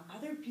I thought,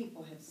 other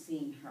people have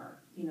seen her.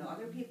 You know,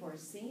 other people are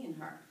seeing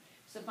her.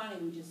 So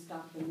finally, we just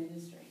stopped the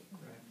ministry.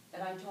 Right.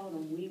 But I told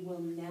him, we will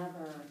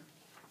never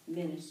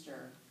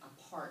minister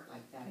apart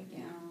like that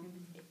again.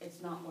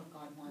 It's not what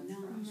God wants for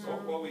us.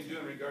 So what we do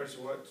in regards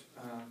to what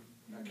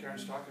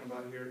Karen's talking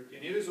about here,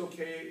 and it is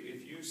okay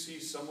if you see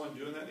someone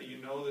doing that you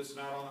know that's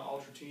not on the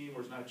altar team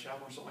or it's not a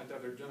chaplain or something like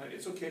that, they're doing that,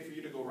 it's okay for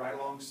you to go right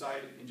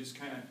alongside and just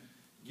kind of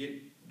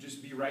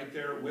just be right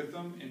there with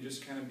them and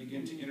just kind of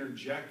begin to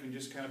interject and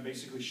just kind of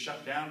basically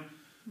shut down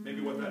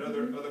maybe what that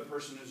other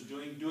person is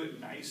doing. Do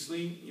it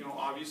nicely. You know,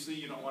 obviously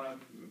you don't want to,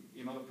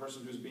 you know, the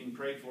person who's being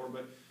prayed for,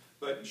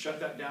 but shut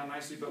that down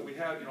nicely. But we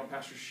have, you know,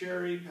 Pastor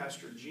Sherry,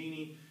 Pastor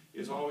Jeannie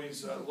is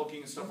always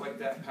looking and stuff like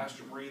that.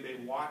 Pastor Marie, they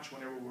watch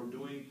whenever we're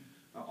doing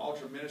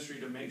altar ministry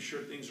to make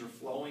sure things are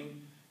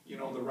flowing, you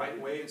know, the right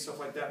way and stuff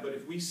like that. But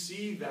if we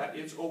see that,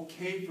 it's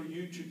okay for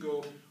you to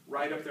go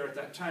right up there at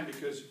that time,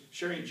 because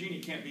Sherry and Jeannie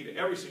can't be to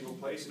every single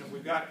place. And if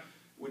we've got,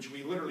 which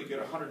we literally get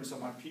 100 and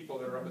some odd people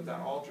that are up at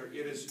that altar,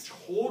 it is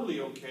totally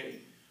okay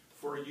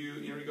for you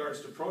in regards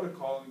to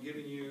protocol and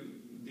giving you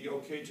the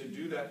okay to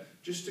do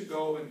that, just to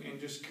go and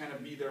just kind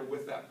of be there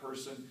with that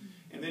person.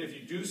 And then if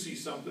you do see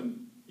something,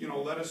 you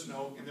know, let us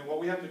know. And then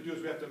what we have to do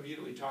is we have to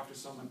immediately talk to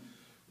someone.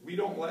 We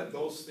don't let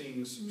those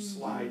things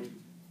slide.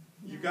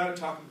 You got to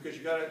talk to them, because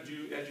you got to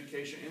do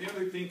education. And the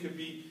other thing could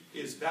be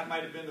is that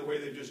might have been the way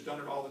they've just done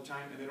it all the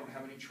time, and they don't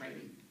have any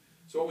training.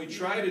 So what we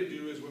try to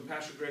do is when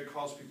Pastor Greg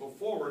calls people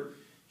forward,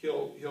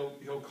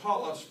 he'll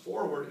call us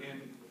forward,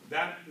 and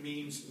that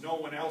means no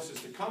one else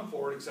is to come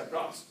forward except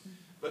us.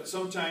 But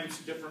sometimes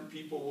different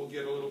people will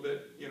get a little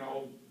bit, you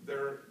know,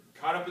 they're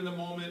caught up in the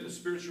moment, the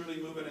Spirit's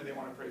really moving, and they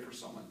want to pray for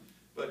someone.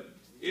 But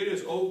it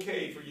is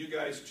okay for you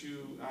guys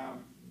to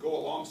go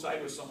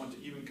alongside with someone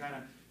to even kind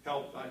of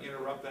help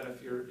interrupt that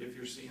if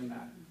you're seeing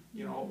that,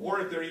 you know,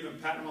 or if they're even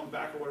patting them on the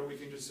back or whatever, we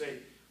can just say,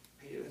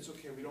 hey, that's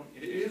okay.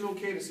 It is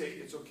okay to say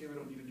it's okay. We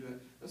don't need to do that.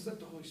 Let's let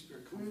the Holy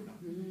Spirit comfort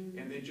them,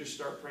 and they just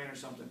start praying or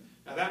something.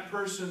 Now that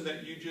person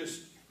that you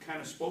just kind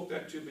of spoke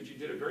that to, but you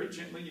did it very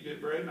gently, you did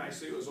it very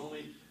nicely. It was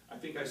only, I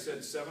think I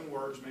said 7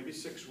 words, maybe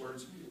 6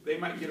 words. They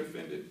might get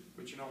offended,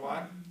 but you know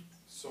what?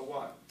 So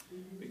what?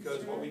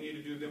 Because what we need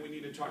to do, then we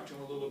need to talk to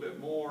them a little bit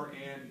more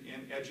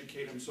and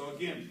educate them. So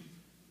again,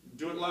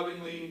 do it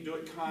lovingly, do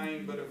it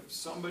kind, but if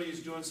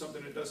somebody's doing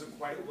something that doesn't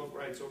quite look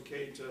right, it's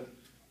okay to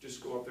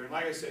just go up there. And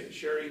like I say,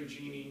 Sherry and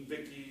Jeannie,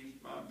 Vicki,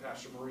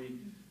 Pastor Marie,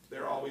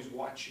 they're always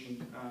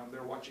watching.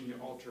 They're watching the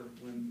altar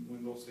when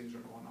those things are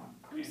going on.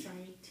 I'm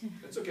sorry.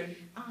 That's okay.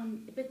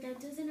 But that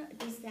does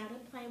that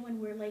apply when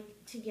we're like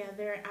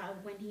together,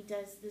 when he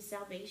does the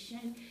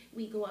salvation,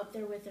 we go up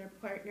there with our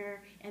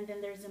partner, and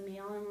then there's a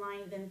male in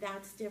line, then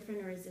that's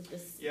different, or is it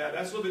this? Yeah,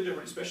 that's a little bit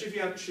different, especially if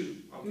you have 2,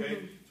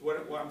 okay? So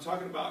what I'm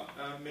talking about,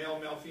 male,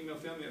 female,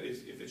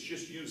 is if it's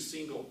just you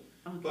single.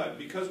 Okay. But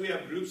because we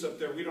have groups up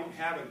there, we don't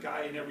have a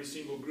guy in every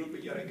single group,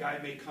 but yet a guy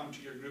may come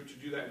to your group to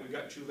do that, and we've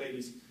got 2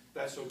 ladies.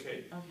 that's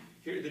okay. Okay.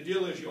 Here, the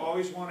deal is you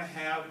always want to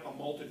have a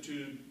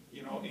multitude,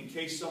 you know, in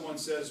case someone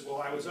says,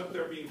 well, I was up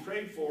there being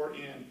prayed for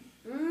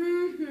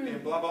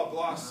and blah, blah,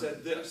 blah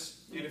said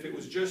this. And if it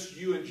was just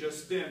you and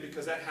just them,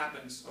 because that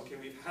happens, okay,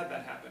 we've had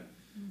that happen,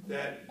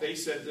 that they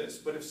said this.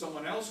 But if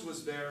someone else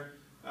was there,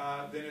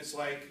 then it's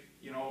like,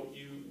 you know,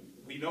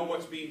 we know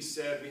what's being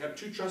said. We have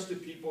 2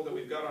 trusted people that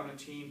we've got on a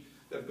team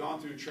that have gone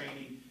through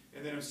training.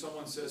 And then if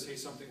someone says, hey,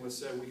 something was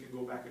said, we can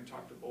go back and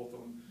talk to both of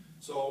them.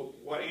 So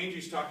what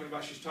Angie's talking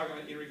about, she's talking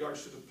about in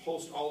regards to the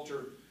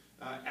post-altar.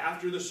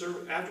 After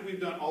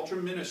we've done altar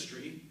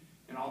ministry,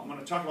 and I'm going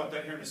to talk about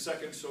that here in a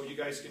second so you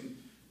guys can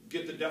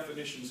get the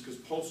definitions, because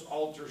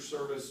post-altar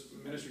service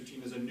ministry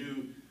team is a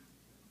new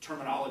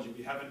terminology.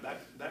 We haven't,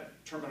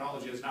 that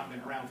terminology has not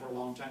been around for a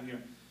long time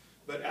here.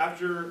 But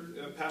after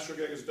Pastor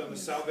Greg has done the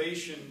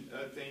salvation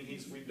thing,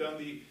 we've done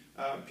the,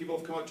 people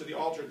have come up to the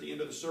altar at the end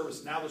of the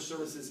service. Now the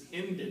service is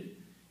ended,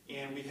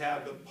 and we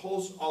have the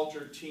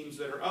post-altar teams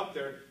that are up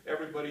there.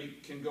 Everybody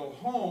can go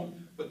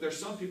home, but there's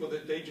some people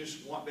that they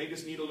just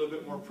need a little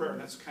bit more prayer,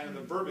 and that's kind of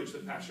the verbiage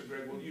that Pastor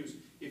Greg will use.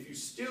 If you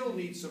still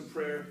need some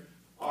prayer,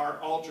 our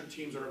altar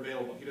teams are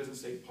available. He doesn't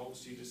say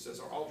post, he just says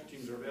our altar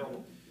teams are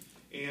available.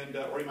 And,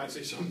 or he might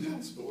say something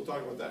else, but we'll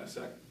talk about that in a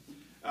second.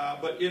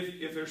 But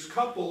if there's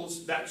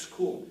couples, that's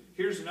cool.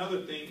 Here's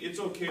another thing. It's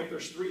okay if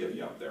there's 3 of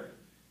you up there.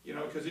 You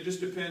know, because it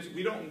just depends.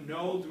 We don't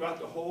know throughout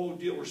the whole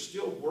deal. We're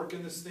still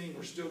working this thing.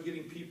 We're still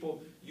getting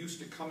people used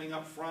to coming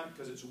up front,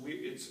 because it's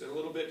weird. It's a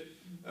little bit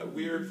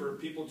weird for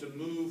people to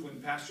move when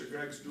Pastor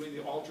Greg's doing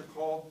the altar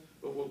call.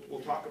 But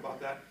we'll talk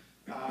about that.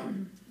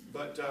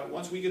 But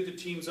once we get the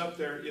teams up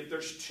there, if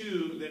there's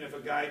 2, then if a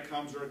guy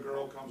comes or a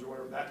girl comes or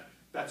whatever,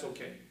 that's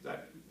okay.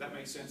 That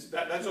makes sense.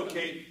 That's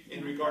okay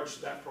in regards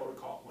to that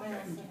protocol. Okay? I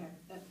also have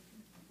that.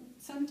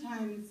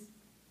 Sometimes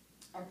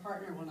our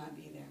partner will not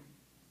be there.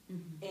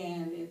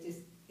 And it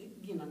just,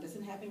 you know,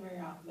 doesn't happen very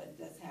often, but it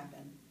does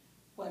happen.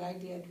 What I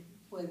did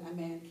when a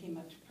man came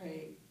up to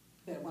pray,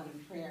 that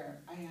wanted prayer,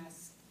 I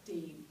asked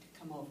Steve to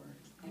come over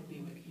and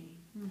be with me.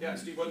 Yeah,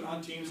 Steve wasn't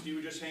on team. Steve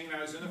was just hanging out.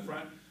 I was in the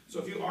front. So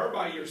if you are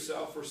by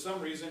yourself for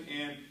some reason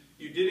and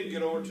you didn't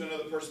get over to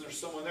another person, there's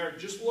someone there,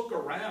 just look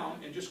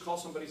around and just call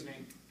somebody's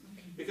name.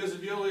 Because the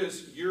deal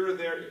is, you're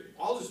there,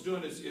 all it's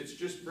doing is it's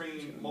just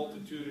bringing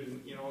multitude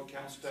and, you know,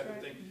 accounts type of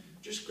thing.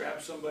 Just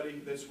grab somebody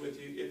that's with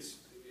you. It's,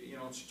 you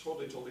know, it's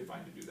totally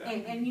fine to do that.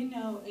 And you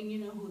know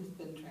who's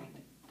been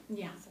trained.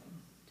 Yeah. So.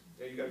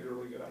 Yeah, you got a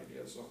really good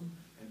idea. So,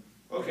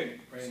 okay.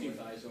 Praying with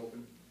eyes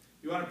open.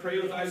 You want to pray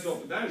with eyes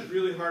open? That is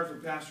really hard for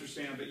Pastor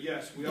Sam, but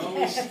yes, we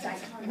always.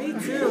 Me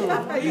too.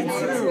 Me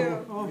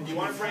too. Oh. You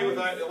want to pray with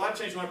eyes. A lot of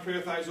times you want to pray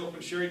with eyes open.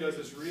 Sherry does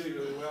this really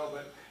well,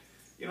 but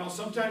you know,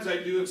 sometimes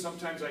I do and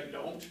sometimes I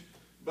don't.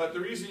 But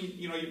the reason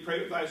you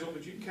pray with eyes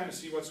open, you can kind of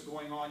see what's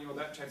going on, you know,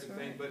 that type of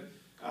thing. But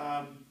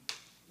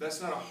that's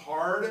not a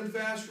hard and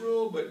fast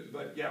rule.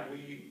 But yeah,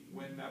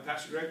 when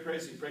Pastor Greg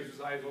prays, he prays with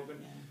his eyes open.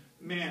 Yeah.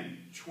 Man,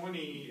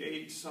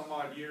 28 some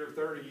odd year,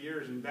 30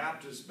 years in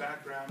Baptist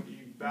background, you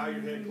bow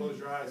your head, close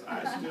your eyes.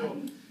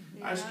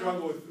 I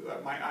struggle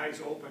with my eyes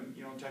open,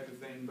 you know, type of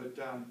thing.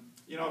 But,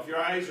 you know, if your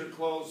eyes are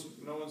closed,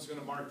 no one's going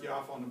to mark you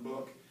off on the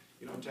book,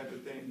 you know, type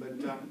of thing.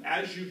 But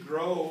as you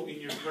grow in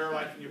your prayer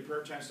life and your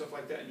prayer time, stuff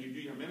like that, and you do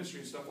your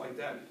ministry and stuff like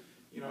that,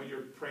 you know,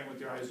 you're praying with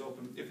your eyes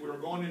open. If we were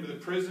going into the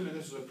prison and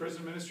this was a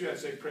prison ministry, I'd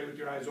say pray with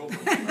your eyes open.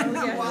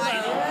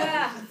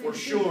 For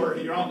sure.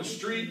 You're on the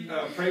street,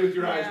 pray with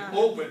your eyes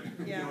open,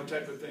 you know,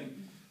 type of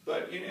thing.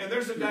 But, and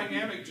there's a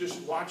dynamic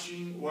just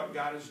watching what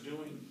God is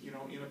doing, you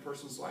know, in a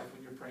person's life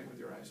when you're praying with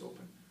your eyes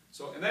open.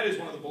 So, and that is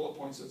one of the bullet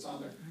points that's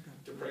on there,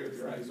 to pray with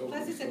your eyes open.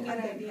 Plus, it's a good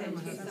idea in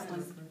case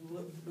someone's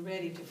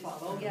ready to fall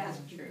over. Yeah.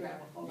 You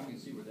grab a hold You of can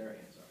see where their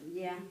hands are.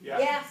 Yeah. Yeah.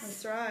 Yes.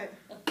 That's right.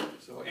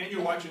 So, and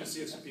you're watching to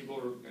see if some people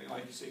are,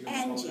 like you say, going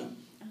to fall Angie, down.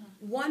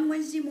 one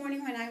Wednesday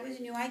morning when I was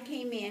new, I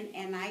came in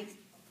and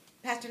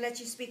Pastor let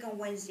you speak on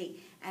Wednesday,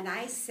 and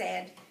I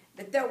said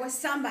that there was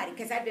somebody,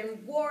 because I've been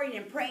worrying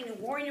and praying,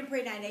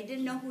 and I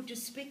didn't know who to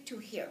speak to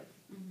here,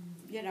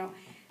 you know.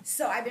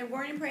 So I've been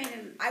worrying and praying,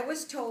 and I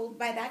was told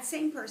by that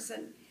same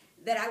person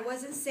that I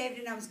wasn't saved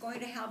and I was going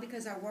to hell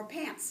because I wore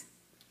pants.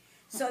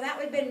 So that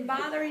had been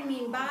bothering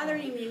me.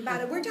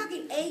 We're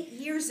talking 8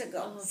 years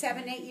ago,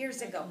 7, 8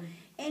 years ago.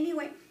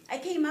 Anyway, I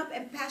came up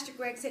and Pastor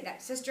Greg said,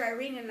 Sister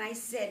Irene, and I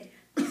said,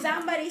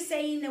 somebody's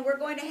saying that we're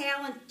going to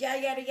hell and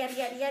yada,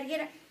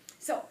 yada.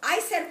 So I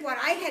said what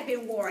I had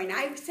been worrying.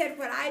 I said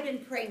what I'd been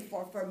praying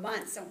for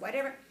months and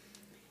whatever.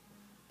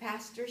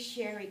 Pastor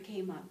Sherry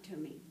came up to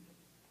me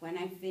when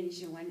I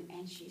finished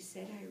and she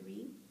said,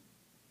 Irene,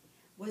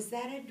 was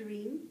that a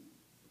dream?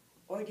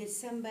 Or did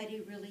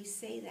somebody really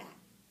say that?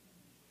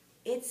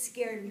 It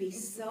scared me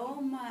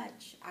so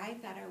much. I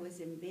thought I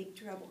was in big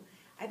trouble.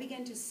 I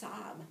began to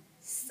sob,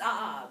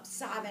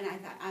 and I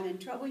thought, I'm in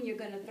trouble and you're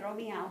going to throw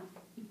me out.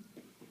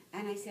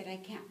 And I said, I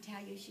can't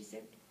tell you. She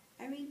said,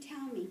 Irene,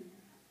 tell me.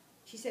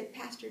 She said,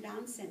 Pastor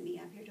Don sent me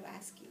up here to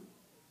ask you.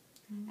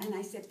 And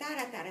I said,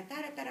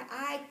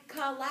 I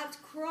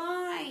collapsed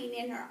crying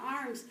in her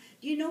arms.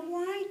 Do you know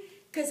why?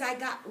 because I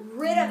got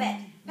rid of it.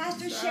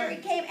 Pastor Sherry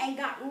came and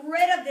got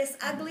rid of this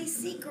ugly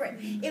secret.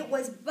 It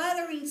was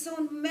bothering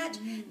so much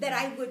that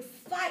I would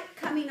fight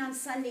coming on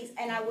Sundays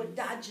and I would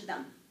dodge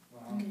them.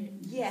 Wow.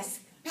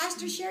 Yes.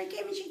 Pastor Sherry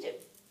came and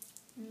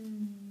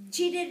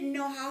she didn't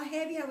know how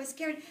heavy I was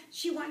carrying.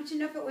 She wanted to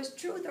know if it was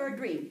truth or a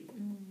dream.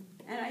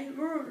 And I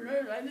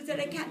said,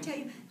 I can't tell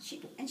you.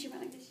 And she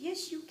went like this,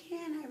 yes, you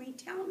can, Irene,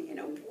 tell me. In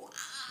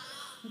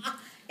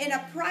a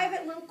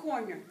private little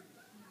corner.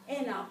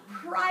 In a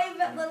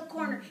private little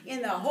corner.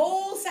 In the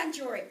whole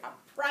sanctuary. A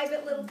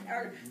private little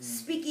corner.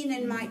 Speaking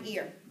in my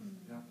ear.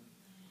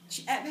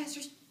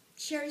 Pastor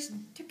Sherry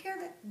took care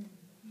of it.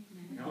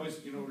 Always,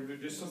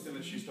 just something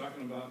that she's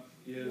talking about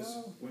is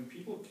when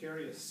people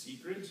carry a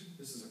secret,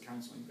 this is a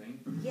counseling thing.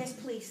 Yes,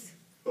 please.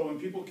 But when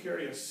people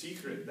carry a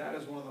secret, that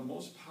is one of the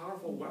most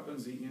powerful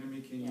weapons the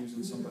enemy can use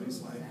in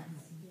somebody's life.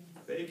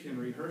 They can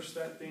rehearse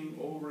that thing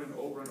over and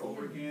over and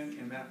over again,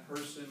 and that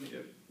person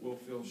will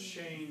feel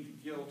shame,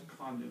 guilt,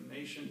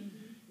 condemnation.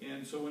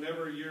 And so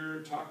whenever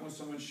you're talking with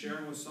someone,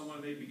 sharing with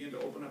someone, they begin to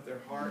open up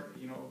their heart,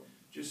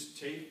 just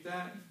take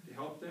that,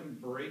 help them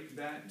break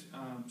that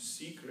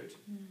secret.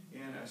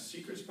 And a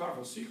secret's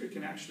powerful. A secret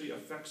can actually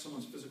affect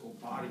someone's physical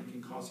body. It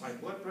can cause high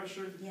blood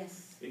pressure.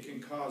 Yes. It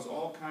can cause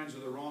all kinds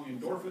of the wrong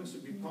endorphins to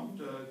be pumped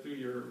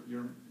through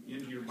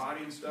into your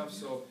body and stuff.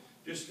 So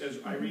just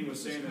as Irene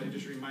was saying, that it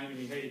just reminded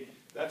me, hey,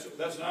 that's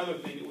another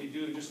thing that we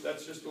do.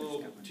 That's just a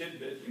little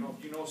tidbit.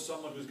 If you know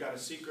someone who's got a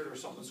secret or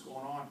something that's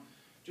going on,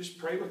 just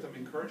pray with them,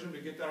 encourage them to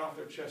get that off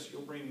their chest.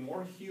 You'll bring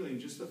more healing.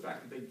 Just the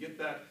fact that they get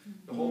that,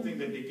 the whole thing,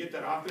 that they get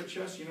that off their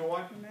chest, you know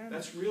what?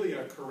 That's really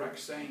a correct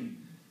saying,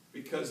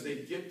 because they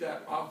get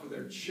that off of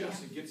their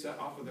chest. It gets that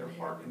off of their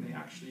heart, and they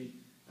actually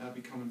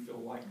become and feel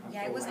light.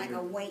 Yeah, it was like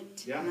a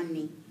weight Yeah. on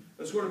me.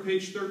 Let's go to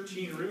page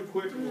 13 real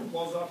quick, and we'll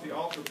close off the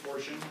altar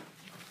portion.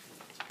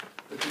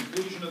 The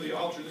conclusion of the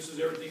altar, this is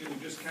everything that we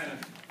just kind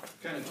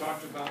of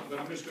talked about, but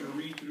I'm just going to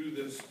read through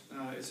this.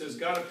 It says,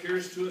 God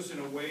appears to us in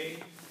a way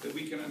that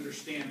we can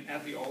understand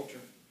at the altar.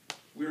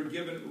 We are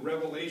given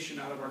revelation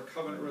out of our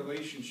covenant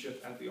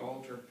relationship at the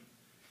altar.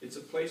 It's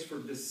a place for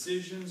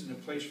decisions and a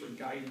place for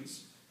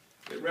guidance.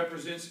 It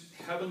represents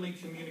heavenly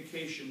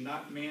communication,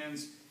 not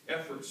man's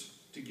efforts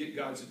to get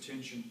God's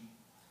attention.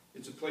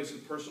 It's a place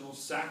of personal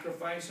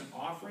sacrifice and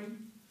offering.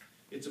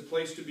 It's a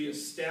place to be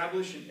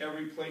established in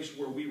every place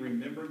where we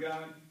remember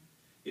God.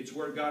 It's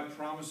where God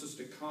promises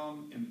to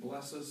come and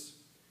bless us.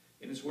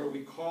 And it's where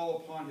we call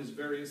upon His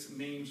various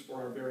names for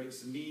our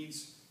various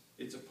needs.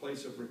 It's a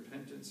place of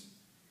repentance.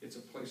 It's a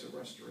place of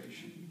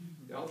restoration.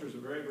 The altar is a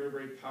very, very,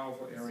 very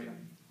powerful area.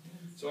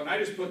 So, and I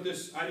just put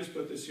this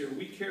here.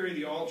 We carry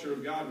the altar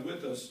of God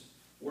with us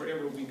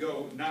wherever we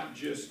go, not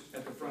just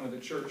at the front of the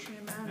church.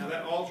 Amen. Now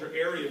that altar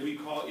area, we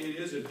call it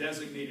is a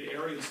designated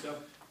area and stuff.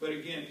 But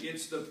again,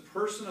 it's the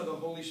person of the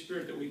Holy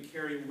Spirit that we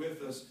carry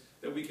with us,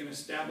 that we can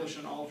establish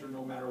an altar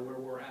no matter where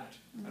we're at.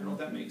 I don't know if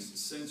that makes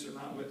sense or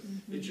not, but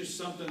it's just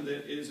something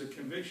that is a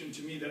conviction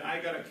to me that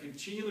I got to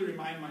continually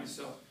remind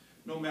myself,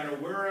 no matter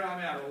where I'm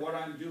at or what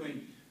I'm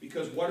doing,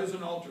 because what is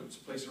an altar? It's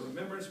a place of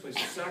remembrance, a place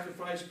of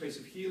sacrifice, a place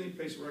of healing, a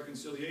place of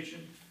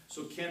reconciliation.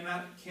 So can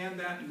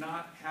that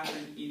not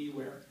happen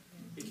anywhere?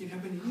 It can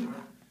happen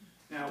anywhere.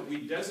 Now,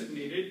 we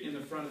designate it in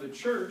the front of the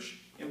church,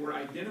 and we're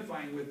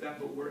identifying with that,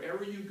 but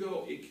wherever you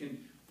go, it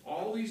can,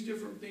 all these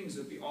different things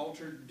that the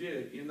altar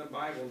did in the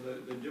Bible,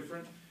 the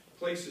different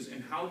places,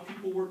 and how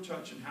people were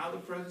touched, and how the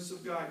presence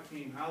of God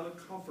came, how the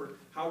comfort,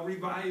 how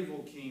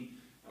revival came,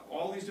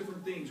 all these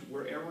different things,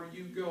 wherever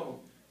you go.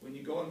 When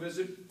you go and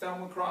visit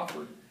Thelma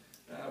Crawford,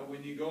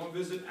 when you go and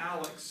visit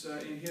Alex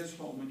in his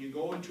home, when you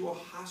go into a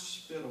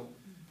hospital,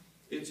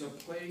 it's a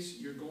place,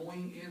 you're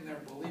going in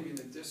there believing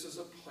that this is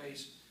a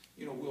place,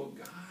 will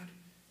God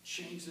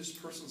change this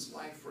person's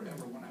life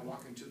forever when I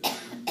walk into this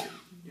room?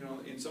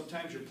 And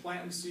sometimes you're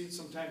planting seeds,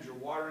 sometimes you're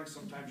watering,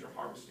 sometimes you're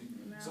harvesting.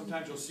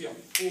 Sometimes you'll see a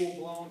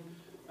full-blown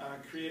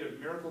creative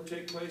miracle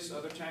take place.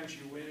 Other times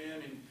you went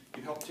in and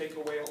you help take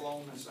away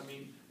aloneness. I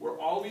mean, we're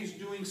always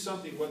doing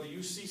something, whether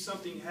you see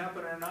something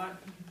happen or not.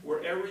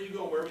 Wherever you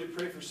go, wherever you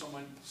pray for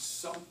someone,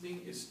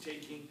 something is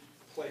taking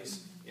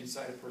place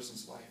inside a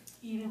person's life.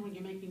 Even when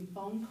you're making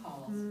phone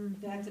calls,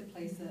 that's a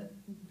place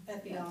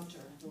at the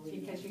altar,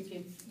 because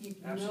you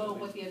know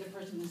what the other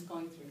person is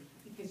going through,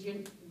 because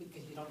you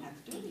don't have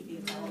to do anything.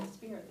 It's the Holy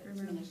Spirit that's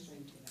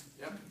ministering to them.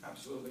 Yep,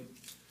 absolutely.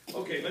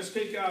 Okay, let's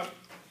take out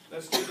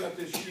this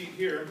sheet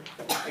here.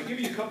 I give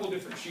you a couple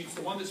different sheets.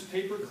 The one that's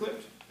paper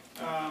clipped.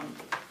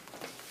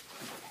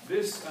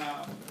 This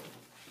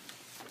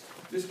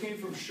came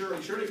from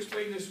Shirley. Shirley,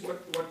 explain this.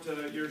 What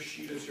your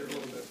sheet is here a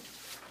little bit.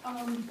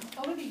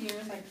 Over the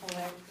years, I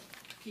collect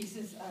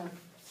pieces of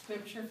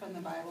scripture from the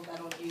Bible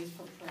that I'll use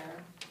for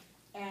prayer,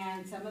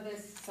 and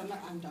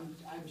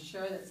I'm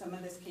sure that some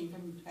of this came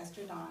from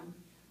Pastor Don,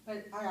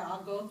 but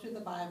I'll go through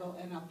the Bible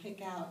and I'll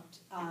pick out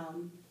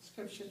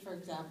scriptures, for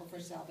example, for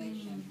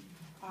salvation,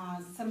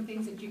 some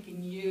things that you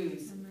can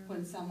use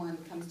when someone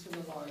comes to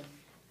the Lord.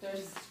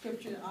 There's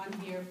scripture on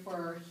here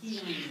for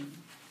healing.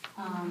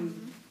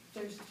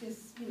 There's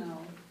just,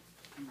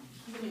 I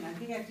mean, I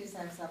think I just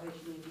have salvation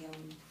and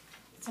healing,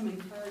 some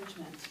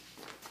encouragement.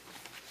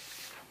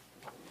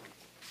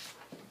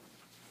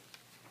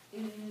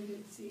 And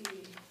let's see,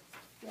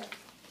 yeah,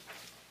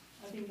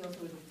 I think those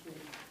were the three.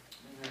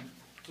 Amen.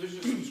 So there's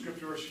just some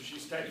scripture verses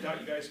she's typed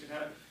out, you guys can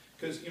have.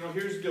 Because,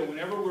 here's the deal.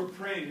 Whenever we're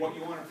praying, what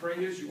you want to pray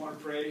is, you want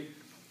to pray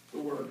the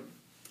Word.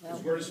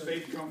 Because where does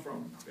faith come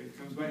from? Faith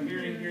comes by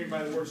hearing, hearing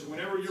by the Word. So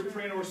whenever you're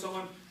praying over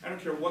someone, I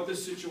don't care what the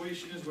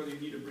situation is, whether you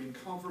need to bring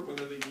comfort,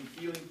 whether they need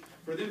healing,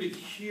 for them to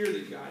hear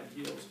that God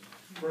heals,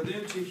 for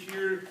them to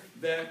hear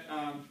that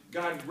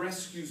God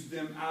rescues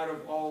them out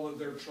of all of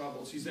their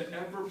troubles. He's an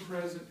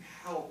ever-present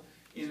help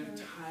in a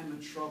time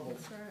of trouble.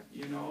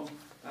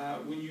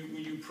 When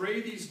you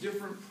pray these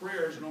different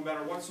prayers, no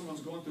matter what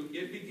someone's going through,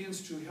 it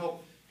begins to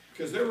help.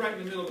 Because they're right in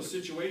the middle of a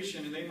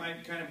situation, and they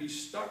might kind of be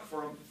stuck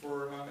for a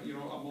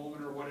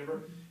moment or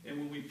whatever. And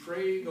when we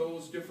pray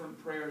those different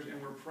prayers,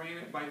 and we're praying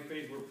it by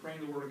faith, we're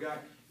praying the Word of God,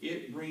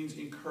 it brings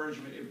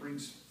encouragement, it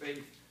brings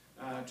faith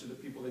to the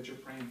people that you're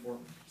praying for.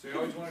 So you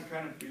always want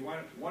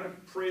to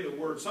pray the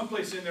Word.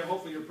 Someplace in there,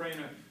 hopefully you're praying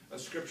a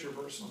scripture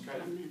verse.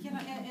 Okay.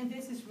 And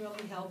this is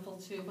really helpful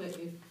too. If,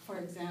 for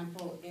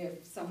example,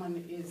 if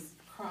someone is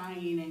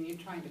crying and you're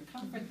trying to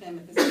comfort them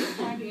at the same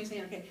time, you're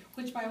saying, okay,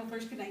 which Bible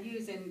verse can I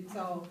use? And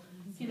so,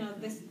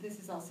 this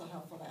is also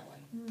helpful that way.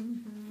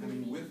 I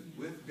mean,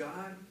 with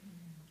God,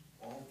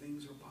 all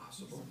things are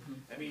possible.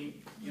 I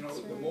mean,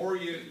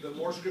 the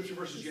more scripture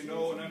verses you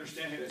know and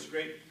understand, it's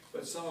great.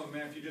 But some of them,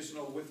 man, if you just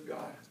know with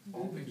God,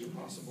 all things are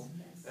possible.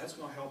 That's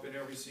going to help in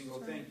every single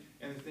thing.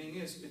 And the thing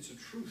is, it's a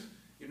truth.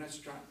 You're not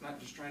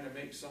just trying to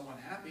make someone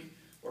happy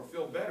or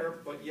feel better,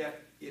 but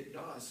yet it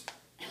does.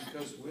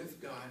 Because with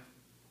God,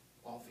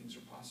 all things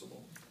are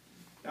possible.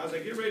 Now, as I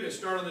get ready to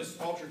start on this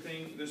altar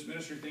thing, this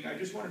ministry thing, I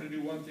just wanted to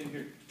do one thing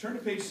here. Turn to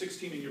page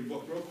 16 in your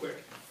book real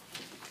quick.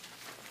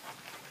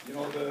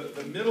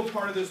 The middle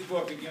part of this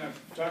book, again,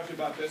 I've talked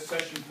about this,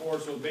 session 4,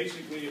 so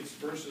basically it's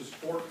verses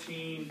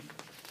 14,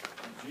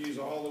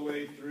 all the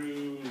way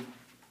through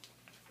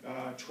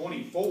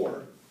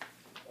 24.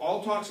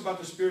 All talks about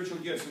the spiritual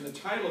gifts, and the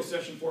title of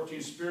session 14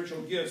 is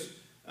Spiritual Gifts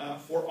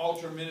for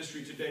Altar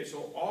Ministry Today.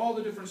 So all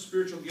the different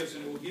spiritual gifts,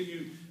 and it will give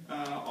you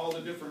all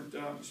the different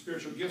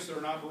spiritual gifts that are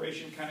in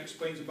operation, kind of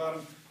explains about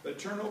them. But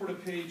turn over to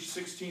page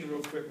 16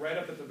 real quick, right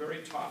up at the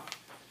very top.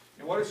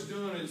 And what it's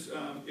doing is,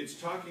 it's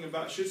talking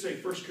about, it should say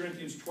 1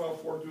 Corinthians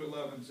 12, 4 through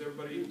 11. Does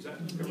everybody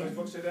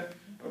folks say that?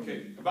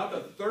 Okay, about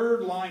the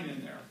third line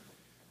in there.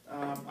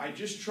 I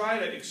just try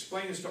to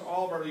explain this to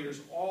all of our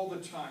leaders all the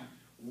time.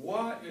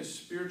 What is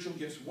spiritual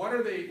gifts? What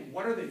are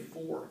they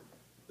for?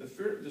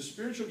 The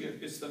spiritual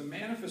gift is the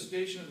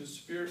manifestation of the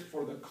Spirit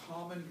for the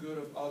common good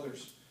of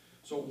others.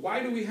 So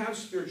why do we have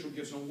spiritual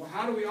gifts? And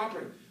how do we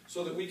operate?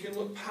 So that we can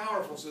look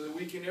powerful, so that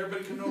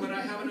everybody can know that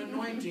I have an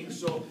anointing,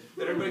 so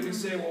that everybody can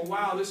say, well,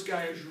 wow, this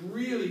guy has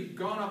really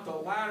gone up the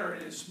ladder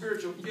in his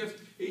spiritual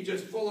gift. He's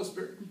just full of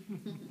spirit.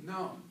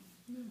 No.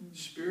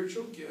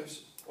 Spiritual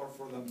gifts are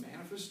for the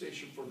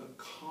manifestation for the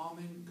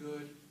common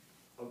good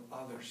of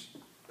others.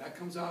 That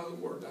comes out of the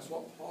Word. That's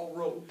what Paul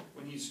wrote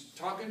when he's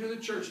talking to the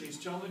church, and he's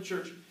telling the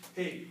church,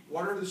 hey,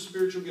 what are the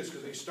spiritual gifts?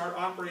 Because they start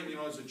operating,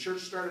 as the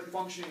church started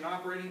functioning and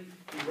operating,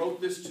 he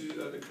wrote this to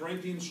the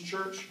Corinthians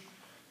church,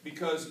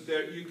 because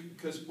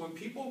when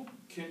people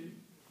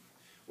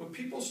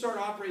start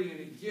operating in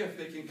a gift,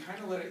 they can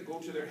kind of let it go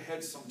to their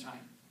head sometime.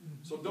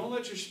 So don't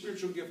let your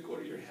spiritual gift go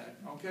to your head,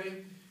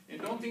 okay?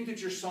 And don't think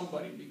that you're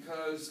somebody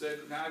because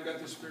now I've got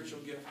this spiritual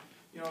gift.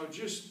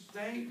 Just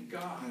thank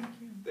God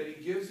that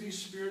He gives these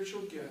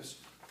spiritual gifts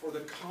for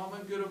the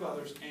common good of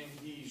others, and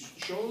He's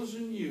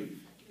chosen you.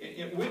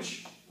 And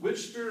which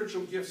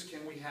spiritual gifts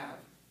can we have?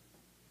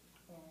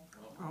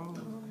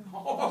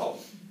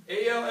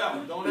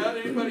 A-L-L. Don't have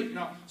anybody.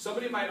 Now,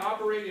 somebody might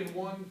operate in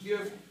one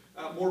gift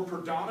more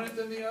predominant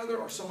than the other,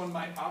 or someone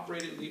might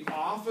operate in the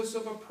office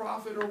of a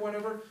prophet or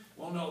whatever.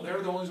 Well, no,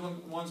 they're the only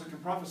ones that can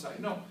prophesy.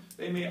 No,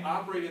 they may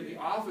operate in the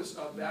office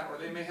of that, or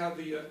they may have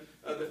the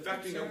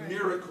effecting of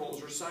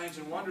miracles or signs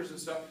and wonders and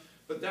stuff.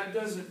 But that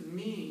doesn't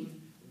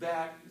mean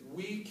that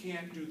we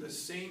can't do the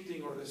same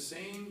thing or the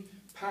same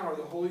power of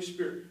the Holy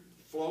Spirit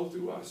flow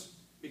through us,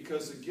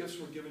 because the gifts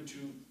were given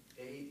to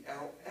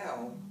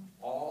A-L-L,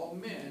 all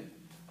men,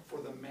 for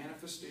the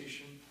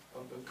manifestation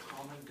of the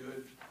common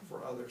good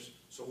for others.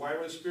 So why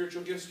were the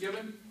spiritual gifts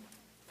given?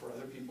 For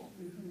other people.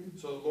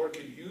 So the Lord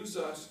could use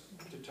us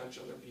to touch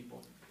other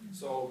people.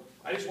 So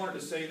I just wanted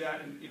to say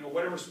that, and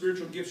whatever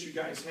spiritual gifts you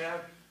guys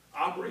have,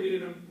 operate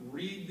in them,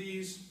 read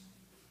these,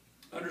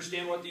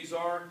 understand what these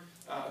are,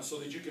 so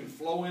that you can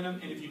flow in them.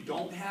 And if you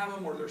don't have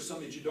them, or there's some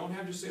that you don't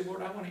have, just say,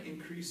 Lord, I want to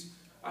increase.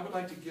 I would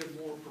like to give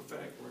more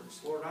prophetic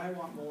words. Lord, I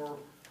want more.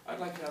 I'd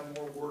like to have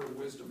more word of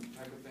wisdom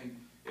type of thing.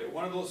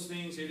 One of those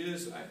things, it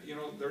is,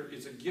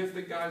 it's a gift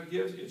that God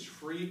gives. It's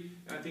free.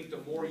 And I think the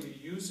more you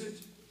use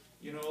it,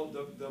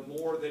 the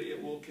more that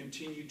it will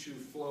continue to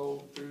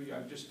flow through you.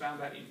 I've just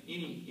found that in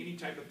any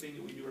type of thing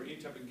that we do, or any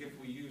type of gift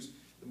we use,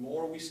 the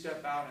more we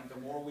step out and the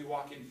more we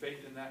walk in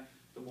faith in that,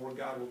 the more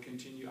God will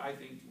continue, I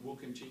think, will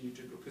continue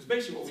to grow. Because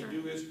basically what we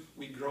do is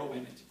we grow in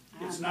it.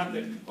 It's not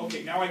that,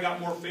 okay, now I got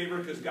more favor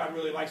because God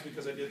really likes me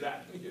because I did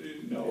that.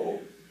 No,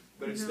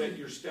 but it's that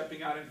you're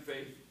stepping out in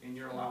faith and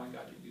you're allowing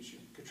God to use you.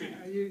 Katrina.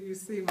 You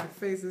see my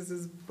face, this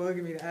is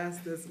bugging me to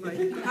ask this.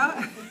 Like,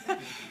 how,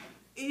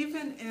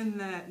 even in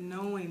that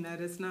knowing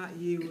that it's not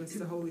you, it's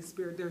the Holy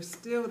Spirit, there's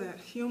still that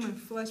human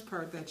flesh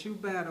part that you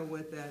battle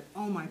with that,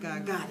 oh my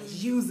God, God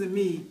is using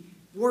me,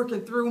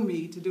 working through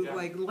me to do,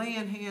 like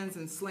laying hands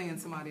and slaying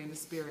somebody in the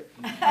spirit.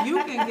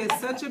 You can get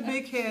such a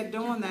big head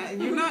doing that,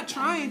 and you're not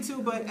trying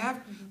to, but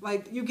after,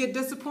 like, you get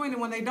disappointed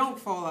when they don't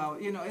fall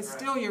out. You know, it's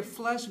still your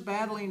flesh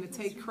battling to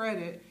take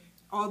credit,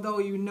 although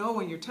you know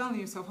and you're telling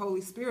yourself,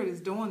 Holy Spirit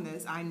is doing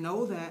this, I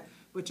know that,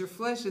 but your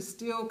flesh is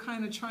still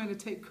kind of trying to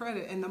take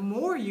credit. And the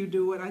more you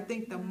do it, I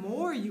think the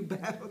more you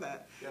battle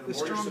that, the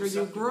stronger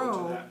you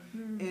grow.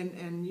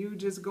 And you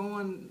just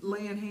going,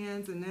 laying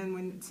hands, and then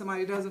when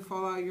somebody doesn't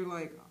fall out, you're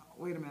like,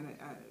 wait a minute,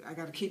 I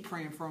got to keep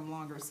praying for them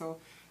longer. So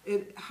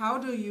how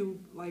do you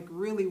like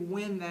really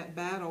win that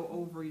battle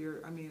over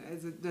your, I mean,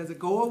 does it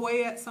go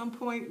away at some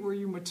point where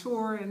you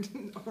mature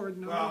and, or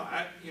no? Well,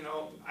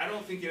 I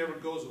don't think it ever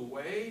goes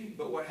away,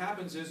 but what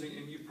happens is, and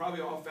you've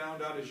probably all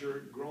found out as you're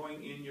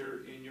growing in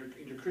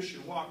your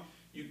Christian walk,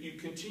 you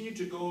continue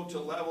to go to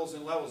levels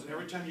and levels, and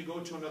every time you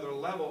go to another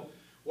level,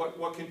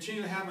 what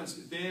continually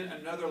happens, then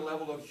another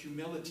level of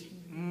humility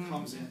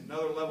comes in,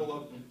 another level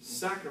of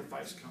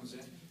sacrifice comes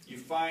in. You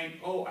find,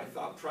 oh, I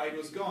thought pride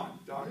was gone.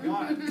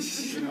 Doggone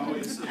it. You know,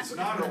 it's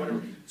not, or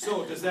whatever.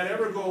 So does that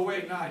ever go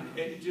away? No,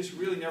 it just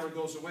really never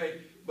goes away.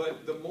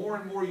 But the more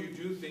and more you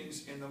do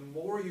things, and the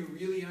more you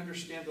really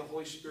understand the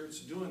Holy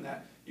Spirit's doing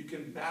that, you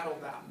can battle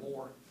that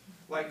more.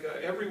 Like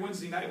every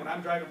Wednesday night when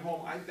I'm driving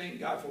home, I thank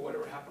God for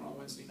whatever happened on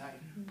Wednesday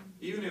night.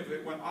 Even if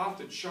it went off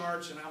the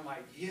charts and I'm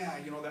like, yeah,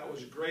 you know, that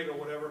was great or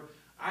whatever,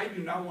 I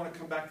do not want to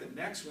come back the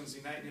next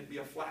Wednesday night and it'd be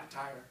a flat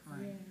tire.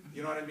 Right.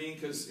 You know what I mean?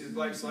 Because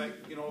it's like,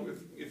 you know,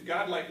 if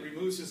God like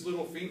removes his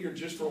little finger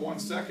just for 1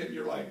 second,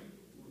 you're like,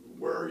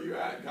 where are you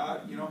at,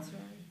 God? You know?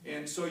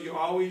 And so you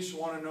always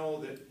want to know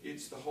that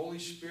it's the Holy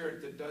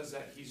Spirit that does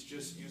that. He's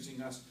just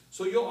using us.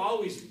 So you'll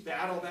always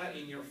battle that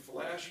in your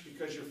flesh,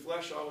 because your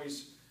flesh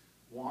always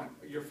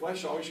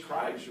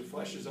cries. Your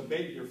flesh is a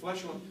baby. Your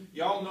flesh,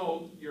 y'all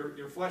know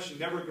your flesh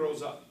never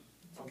grows up.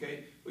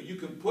 Okay? But you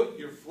can put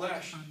your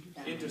flesh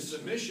into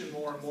submission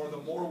more and more the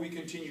more we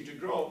continue to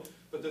grow.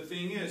 But the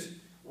thing is,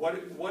 what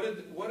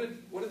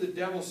did the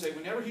devil say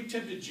whenever he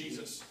tempted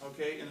Jesus?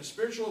 Okay, and the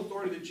spiritual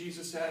authority that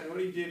Jesus had, what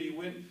he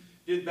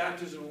did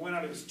baptism, went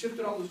out. He was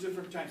tempted all those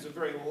different times. The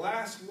very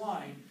last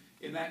line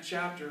in that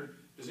chapter.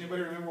 Does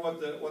anybody remember what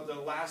the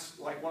last,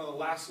 like one of the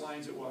last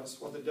lines it was?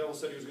 What the devil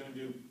said he was going to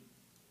do?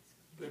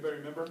 Does anybody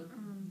remember?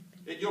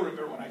 You'll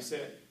remember when I say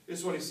it. This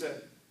is what he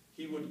said.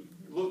 He would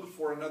look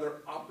for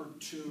another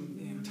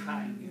opportune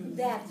time.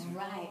 That's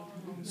right.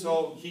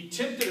 So he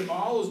tempted him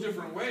all those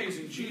different ways,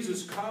 and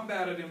Jesus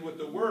combated him with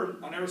the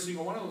word on every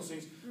single one of those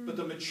things. But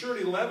the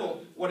maturity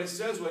level, what it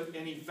says was,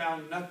 and he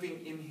found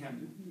nothing in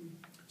him.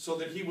 So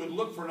that he would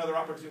look for another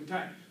opportune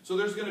time. So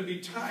there's going to be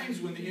times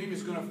when the enemy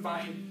is going to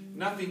find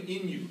nothing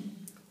in you.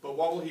 But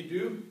what will he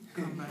do?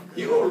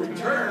 He will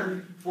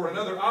return for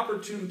another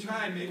opportune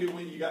time, maybe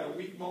when you got a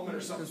weak moment or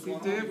something going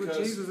on. He did with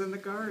Jesus in the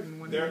garden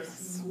when he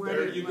sweated.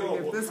 There you go.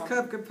 If this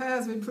cup could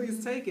pass me,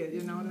 please take it.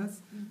 You know, that's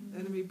the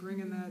enemy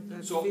bringing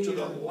that so fear. To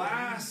the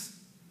last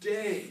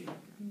day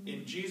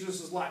in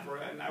Jesus' life, or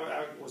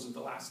it wasn't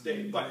the last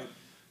day, but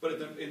in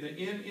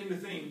the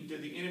thing,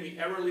 did the enemy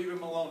ever leave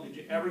him alone? Did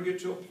you ever get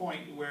to a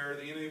point where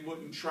the enemy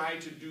wouldn't try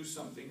to do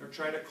something or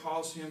try to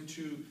cause him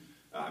to...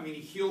 he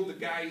healed the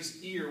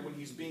guy's ear when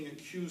he's being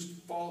accused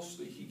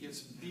falsely. He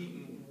gets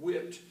beaten,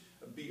 whipped,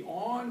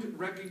 beyond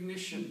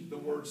recognition, the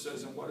word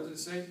says. And what does it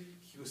say?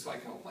 He was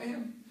like a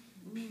lamb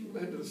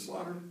led to the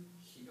slaughter.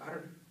 He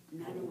uttered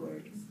no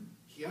word.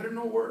 He uttered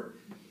no word.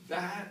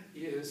 That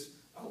is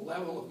a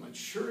level of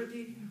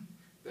maturity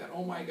that,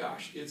 oh my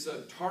gosh, it's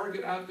a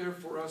target out there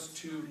for us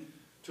to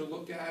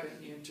look at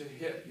and to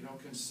hit, you know,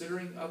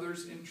 considering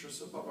others'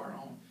 interests above our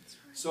own.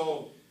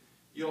 So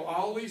you'll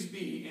always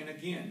be, and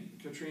again,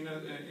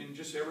 Katrina and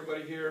just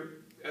everybody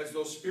here, as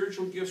those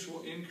spiritual gifts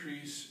will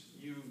increase,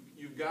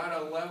 you've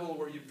got a level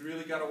where you've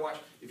really got to watch.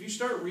 If you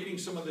start reading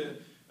some of the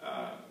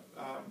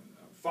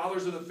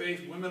fathers of the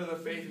faith, women of the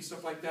faith, and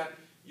stuff like that,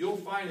 you'll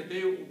find that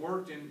they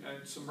worked in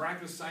some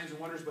miraculous signs and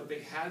wonders, but they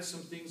had some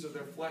things of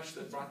their flesh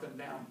that brought them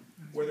down.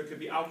 Whether it could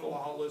be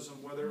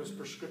alcoholism, whether it was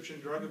prescription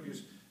drug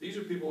abuse. These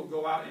are people who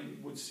go out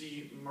and would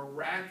see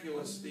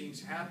miraculous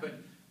things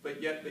happen,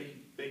 but yet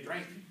they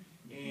drank.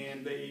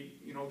 And they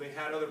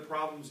had other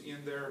problems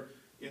in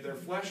their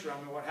flesh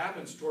realm. And what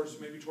happens towards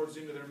the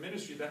end of their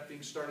ministry, that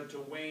thing started to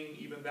wane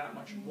even that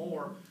much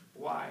more.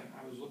 Why?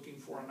 I was looking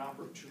for an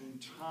opportune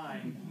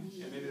time,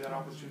 and maybe that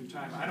opportune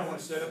time. I don't want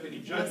to set up any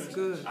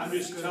judgments. I'm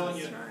just telling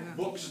you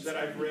books that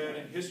I've read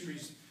and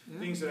histories,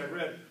 things that I've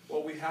read.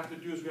 What we have to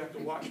do is we have to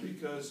watch,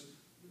 because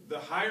the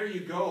higher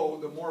you go,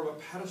 the more of a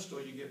pedestal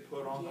you get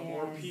put on, the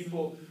more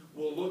people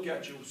will look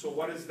at you. So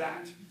what is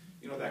that?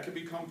 You know, that could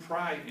become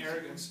pride and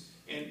arrogance.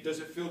 And does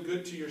it feel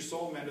good to your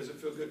soul, man? Does it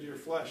feel good to your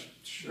flesh?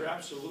 Sure,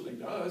 absolutely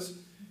does.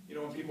 You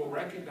know, when people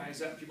recognize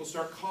that, people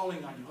start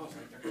calling on you. Oh, it's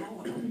like they're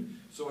calling on me,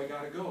 so I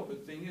got to go.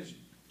 But the thing is,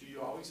 do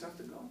you always have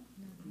to go?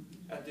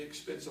 At the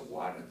expense of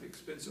what? At the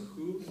expense of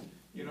who?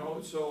 You know,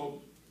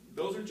 so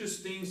those are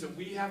just things that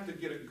we have to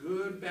get a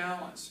good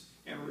balance.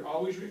 And we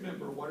always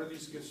remember, what are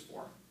these gifts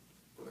for?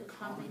 For the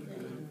common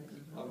good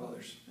of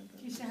others.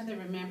 You should have to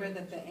remember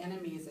that the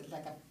enemy is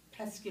like a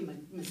pesky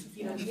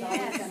mosquito. It's always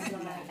Yes,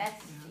 something like-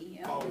 that's,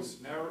 you know.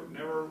 Always,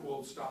 never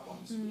will stop on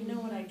us. You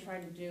know what I try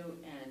to do,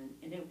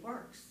 and it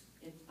works.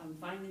 I'm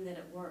finding that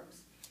it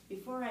works.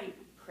 Before I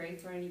pray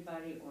for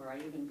anybody or I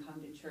even come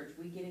to church,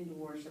 we get into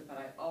worship, but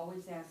I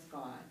always ask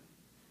God,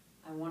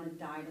 I want to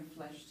die to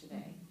flesh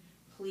today.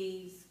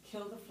 Please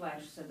kill the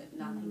flesh so that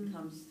nothing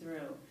comes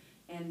through.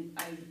 And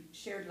I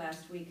shared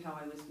last week how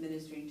I was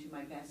ministering to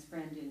my best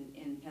friend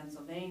in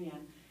Pennsylvania,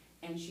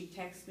 and she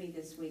texted me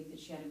this week that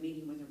she had a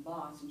meeting with her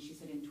boss, and she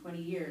said in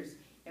 20 years,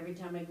 every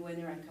time I go in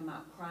there, I come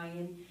out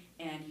crying,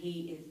 and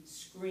he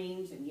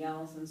screams and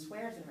yells and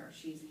swears at her.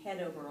 She's head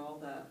over all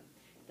the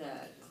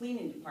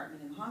cleaning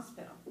department in the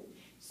hospital.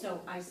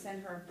 So I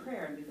sent her a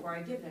prayer, and before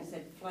I did it, I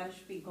said, flesh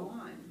be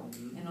gone,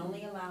 and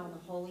only allow the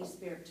Holy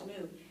Spirit to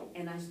move.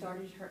 And I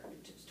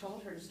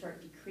told her to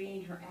start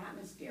decreeing her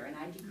atmosphere, and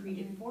I decreed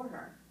it for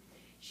her.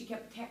 She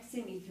kept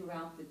texting me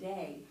throughout the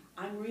day.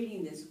 I'm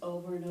reading this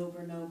over and over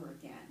and over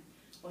again.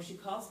 Well, she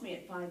calls me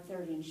at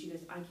 5:30, and she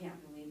goes, I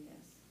can't believe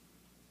this.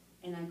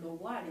 And I go,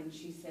 what? And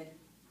she said,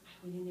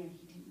 I went in there,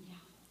 he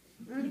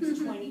didn't yell.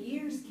 It's 20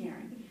 years,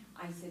 Karen.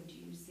 I said, do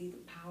you see the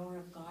power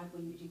of God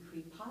when you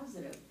decree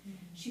positive?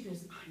 She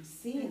goes, I'm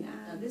seeing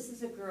that. Now, this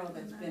is a girl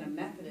that's been a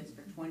Methodist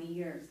for 20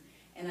 years.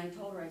 And I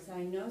told her, I said,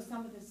 I know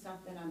some of the stuff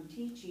that I'm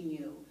teaching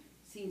you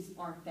seems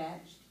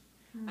far-fetched.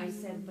 I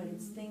said, but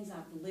it's things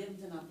I've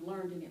lived and I've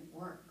learned, and it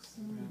works.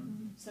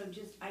 So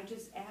I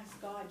just ask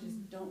God,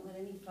 just don't let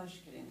any flesh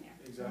get in there.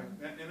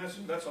 Exactly,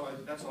 and that's all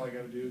I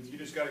got to do. You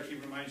just got to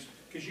keep reminding,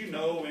 because you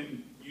know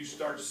when you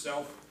start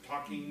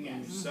self-talking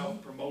and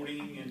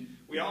self-promoting, and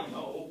we all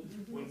know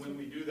when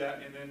we do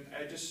that. And then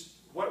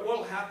what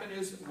will happen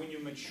is when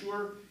you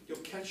mature, you'll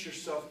catch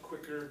yourself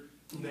quicker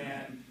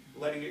than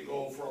letting it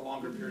go for a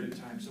longer period of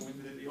time. So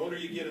when the older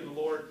you get in the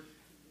Lord,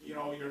 you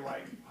know, you're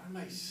like, what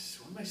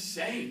am I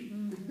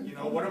saying? You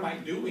know, what am I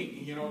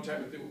doing? You know, type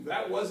of thing.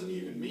 That wasn't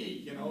even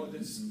me. You know,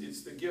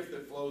 it's the gift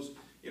that flows,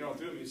 you know,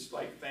 through me. It's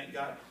like, thank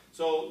God.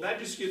 So that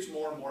just gets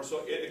more and more.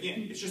 So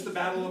again, it's just a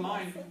battle of the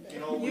mind. You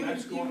know, when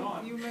that's going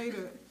on. You made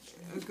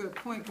a good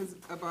point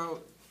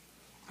about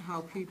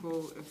how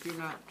people, if you're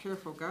not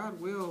careful, God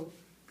will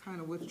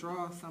kind of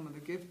withdraw some of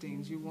the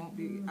giftings. You won't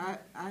be.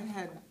 I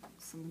had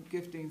some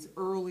giftings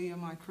early in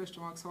my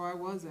Christian walk, so I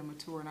was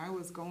immature, and I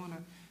was going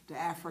to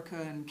Africa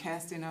and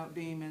casting out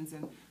demons,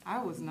 and I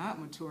was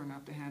not mature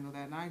enough to handle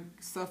that, and I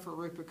suffered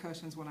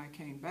repercussions when I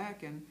came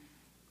back, and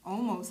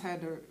almost had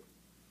to,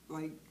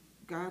 like,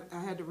 I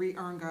had to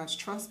re-earn God's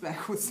trust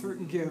back with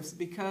certain gifts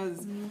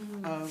because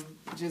of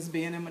just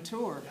being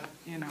immature,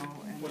 you know.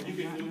 And, well,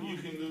 you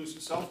can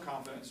lose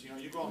self-confidence. You know,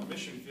 you go on the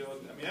mission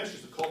field. I mean, that's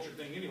just a culture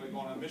thing anyway,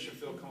 going on the mission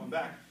field, coming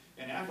back.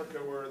 In Africa,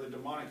 where the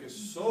demonic is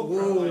so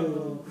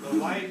prevalent,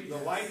 the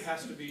light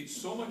has to be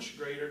so much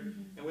greater,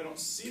 and we don't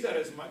see that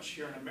as much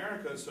here in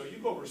America. So you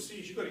go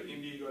overseas, you go to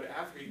India, you go to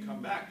Africa, you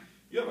come back,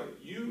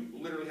 you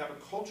literally have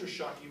a culture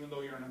shock, even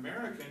though you're an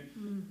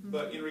American.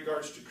 But in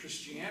regards to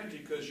Christianity,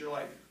 because you're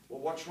like,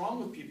 well, what's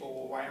wrong with people?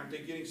 Well, why aren't they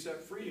getting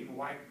set free? And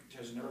why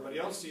doesn't everybody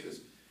else see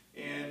this?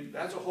 And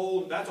that's a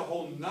whole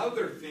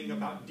nother thing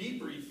about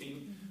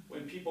debriefing.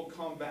 When people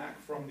come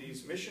back from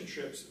these mission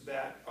trips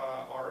that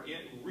are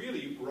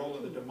really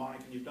rolling the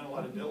demonic, and you've done a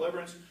lot of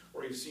deliverance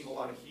or you've seen a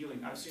lot of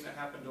healing. I've seen that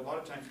happen a lot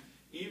of times,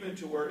 even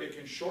to where it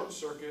can short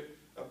circuit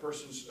a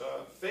person's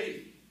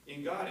faith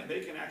in God, and they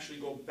can actually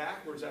go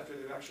backwards after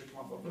they've actually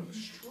come up with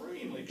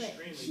extremely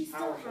she still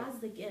powerful. has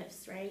the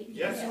gifts, right?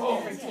 Yes. Yeah.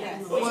 Oh,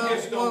 Yes. those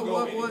gifts don't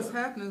go anywhere. What's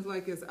happened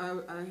is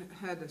I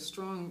had a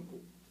strong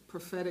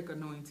prophetic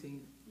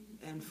anointing.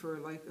 And for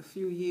like a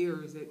few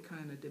years, it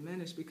kind of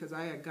diminished because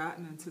I had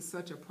gotten into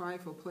such a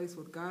prideful place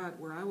with God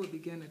where I would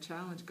begin to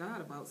challenge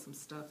God about some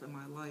stuff in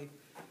my life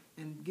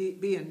and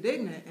be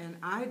indignant. And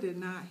I did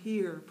not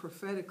hear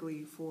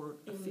prophetically for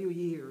a few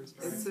years.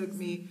 It took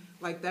me,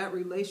 like that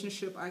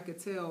relationship, I could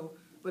tell.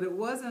 But it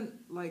wasn't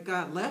like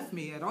God left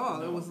me at all.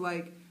 No. It was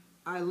like,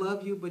 I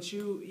love you, but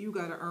you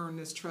got to earn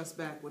this trust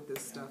back with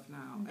this stuff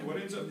now. And what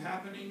ends up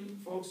happening,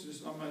 folks,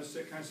 is I'm going to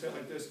say it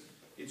like this.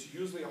 It's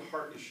usually a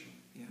heart issue.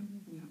 Yeah.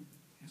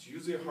 It's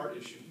usually a heart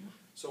issue.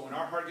 So when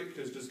our heart gets,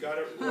 because does God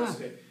ever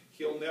say,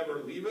 He'll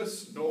never leave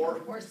us nor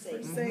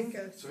forsake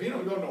us. So He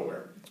don't go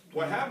nowhere.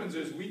 What happens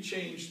is we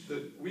change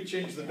the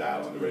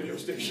dial on the radio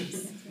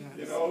station,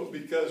 you know,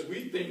 because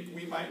we think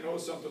we might know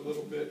something a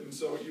little bit, and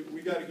so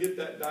we got to get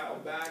that dial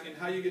back. And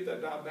how you get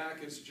that dial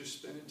back is just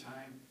spending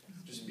time,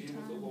 just being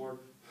with the Lord,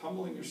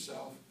 humbling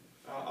yourself,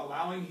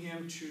 allowing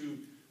Him to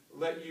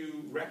let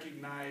you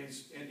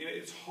recognize. And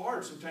it's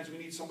hard sometimes. We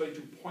need somebody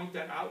to point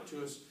that out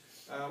to us.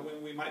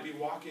 When we might be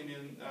walking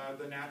in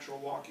the natural,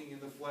 walking in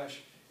the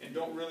flesh, and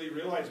don't really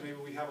realize maybe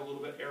we have a little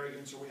bit of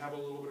arrogance, or we have a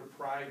little bit of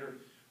pride,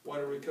 what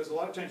are we, because a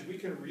lot of times we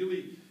can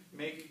really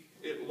make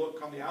it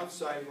look on the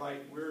outside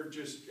like we're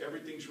just,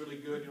 everything's really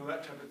good, you know,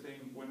 that type of thing,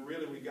 when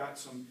really we got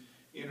some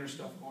inner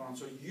stuff going on.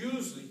 So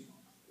usually,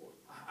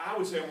 I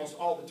would say almost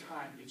all the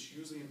time, it's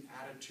usually an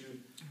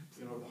attitude,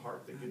 you know, the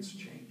heart that gets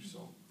changed.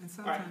 So, And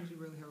sometimes you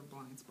really have a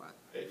blind spot.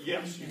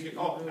 yes, you can.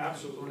 Oh,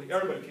 absolutely.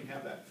 Everybody can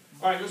have that.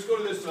 All right, let's go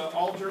to this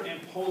altar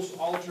and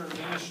post-altar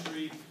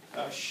ministry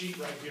sheet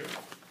right here.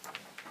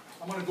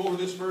 I'm going to go over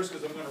this first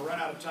because I'm going to run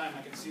out of time.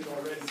 I can see it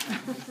already.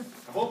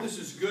 I hope this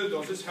is good,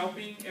 though. Is this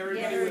helping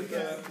everybody with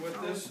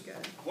this?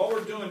 What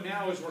we're doing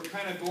now is we're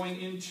kind of going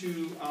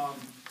into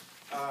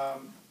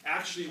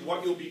actually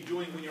what you'll be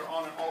doing when you're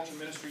on an altar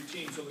ministry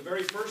team. So the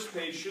very first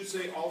page should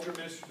say altar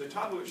ministry. The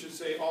top of it should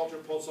say altar,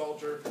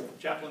 post-altar,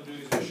 chaplain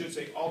duties. It should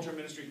say altar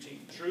ministry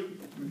team. True?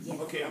 Yes.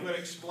 Okay, I'm going to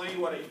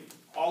explain what a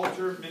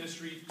altar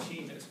ministry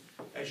team is.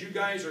 As you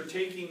guys are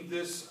taking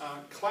this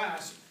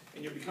class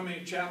and you're becoming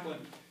a chaplain,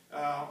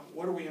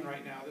 what are we in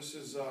right now? This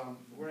is,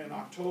 we're in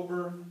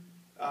October.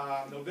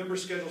 November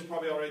schedule is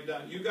probably already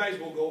done. You guys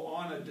will go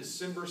on a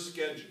December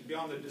schedule, be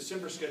on the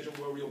December schedule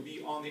where we'll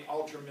be on the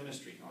altar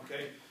ministry,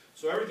 okay?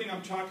 So everything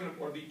I'm talking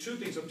about, or the two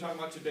things I'm talking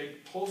about today,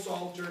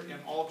 post-altar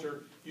and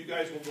altar, you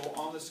guys will go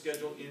on the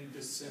schedule in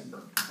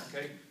December,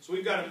 okay? So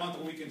we've got a month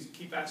where we can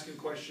keep asking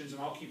questions,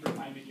 and I'll keep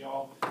reminding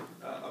y'all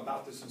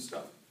about this and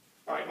stuff.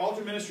 All right,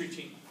 altar ministry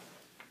team.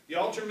 The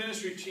altar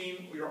ministry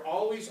team, we are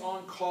always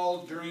on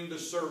call during the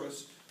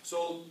service.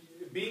 So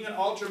being an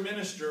altar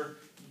minister,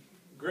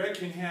 Greg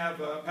can have,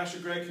 Pastor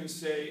Greg can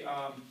say,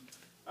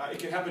 it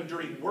could happen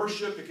during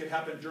worship, it could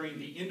happen during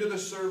the end of the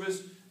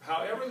service.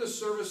 However the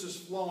service is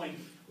flowing,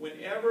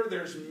 whenever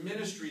there's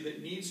ministry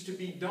that needs to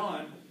be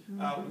done,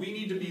 we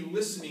need to be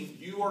listening.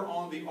 You are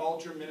on the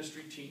altar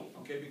ministry team,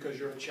 okay, because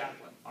you're a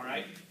chaplain, all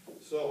right?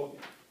 So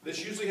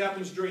this usually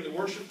happens during the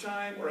worship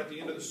time or at the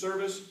end of the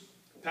service.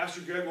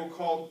 Pastor Greg will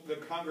call the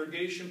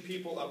congregation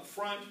people up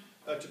front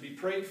to be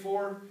prayed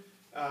for.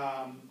 Where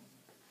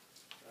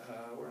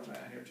am I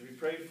at here? To be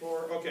prayed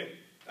for. Okay.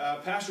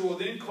 Pastor will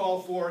then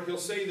call for, he'll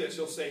say this,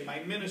 he'll say, my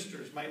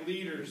ministers, my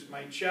leaders,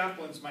 my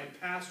chaplains, my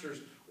pastors,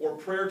 or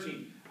prayer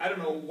team. I don't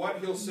know what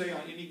he'll say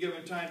on any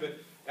given time, but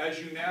as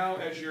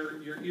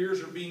your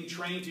ears are being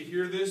trained to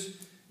hear this,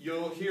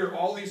 you'll hear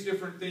all these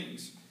different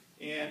things.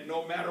 And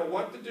no matter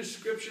what the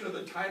description of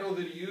the title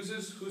that he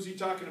uses, who's he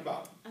talking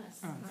about?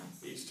 Us.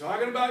 He's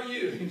talking about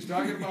you. He's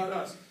talking about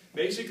us.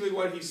 Basically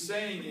what he's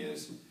saying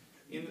is,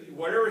 in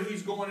whatever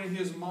he's going in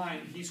his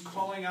mind, he's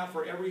calling out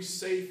for every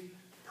safe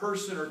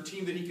person or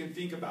team that he can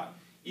think about.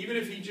 Even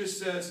if he just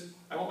says,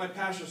 I want my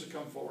pastors to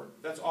come forward.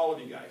 That's all of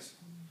you guys.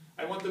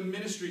 I want the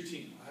ministry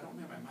team. I don't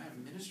remember. Am I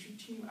a ministry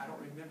team? I don't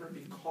remember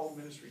being called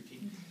ministry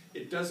team.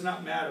 It does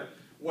not matter.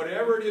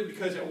 Whatever it is,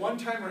 because at one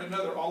time or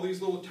another, all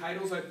these little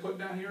titles I put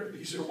down here,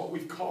 these are what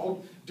we've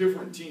called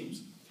different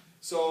teams.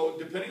 So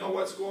depending on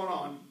what's going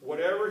on,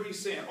 whatever he's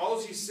saying,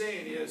 all he's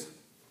saying is,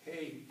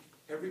 hey,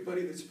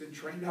 everybody that's been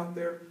trained out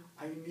there,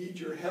 I need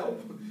your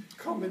help.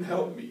 Come and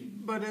help me.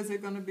 But is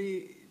it going to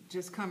be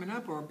just coming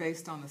up or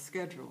based on the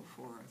schedule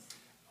for us?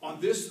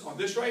 On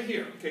this right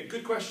here, okay,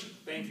 good question.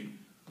 Thank you.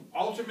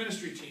 Altar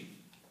ministry team.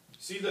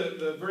 See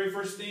the very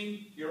first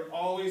thing? You're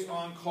always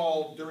on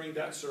call during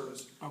that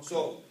service. Okay.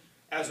 So,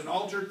 as an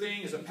altar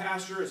thing, as a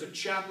pastor, as a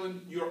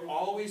chaplain, you're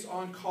always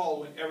on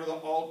call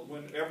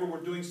whenever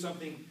we're doing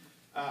something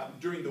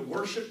during the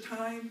worship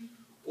time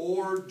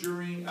or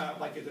during,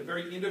 like at the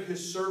very end of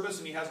his service,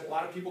 and he has a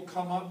lot of people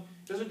come up.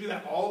 He doesn't do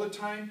that all the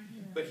time,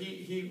 but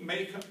he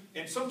may come,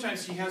 and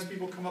sometimes he has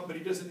people come up, but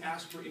he doesn't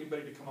ask for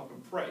anybody to come up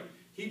and pray.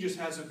 He just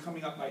has them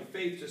coming up by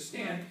faith to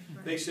stand.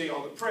 Right. They say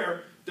all the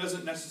prayer.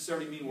 Doesn't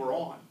necessarily mean we're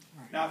on.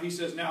 Right. Now, if he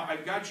says, now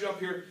I've got you up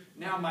here,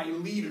 now my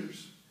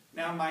leaders,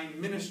 now my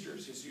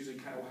ministers, is usually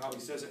kind of how he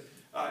says it,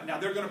 now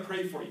they're going to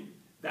pray for you.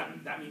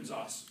 That means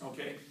us,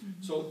 okay?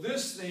 Mm-hmm. So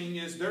this thing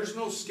is, there's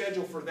no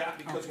schedule for that,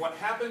 because what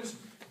happens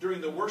during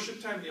the worship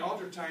time, the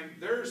altar time,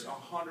 there's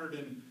 100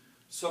 and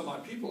some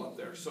odd people up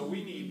there. So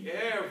we need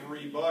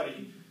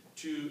everybody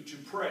to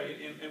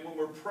pray. And when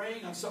we're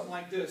praying on something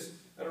like this,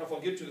 I don't know if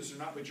I'll get to this or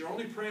not, but you're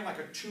only praying like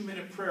a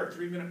 2-minute prayer,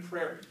 3-minute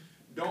prayer.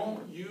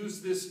 Don't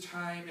use this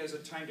time as a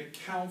time to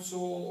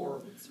counsel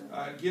or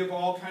give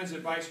all kinds of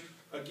advice.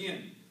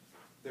 Again,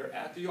 they're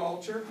at the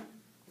altar,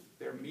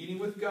 they're meeting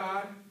with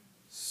God,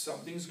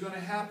 something's going to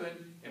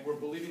happen, and we're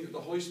believing that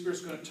the Holy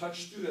Spirit's going to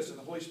touch through this, and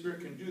the Holy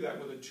Spirit can do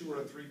that with a 2 or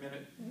a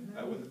 3-minute,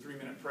 with a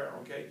 3-minute prayer,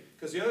 okay?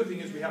 Because the other thing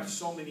is we have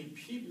so many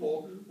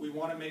people, we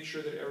want to make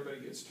sure that everybody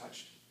gets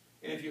touched.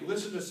 And if you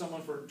listen to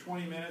someone for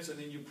 20 minutes and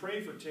then you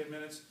pray for 10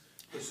 minutes,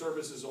 the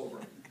service is over.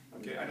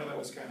 Okay, I know that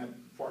was kind of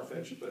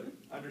far-fetched, but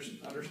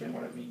understand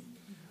what I mean.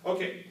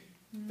 Okay,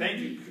 thank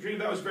you. Katrina,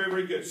 that was very,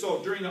 very good.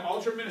 So during the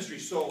altar ministry,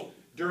 so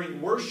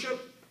during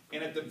worship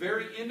and at the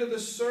very end of the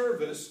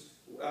service,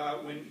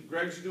 when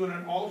Greg's doing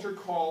an altar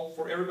call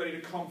for everybody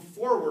to come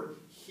forward,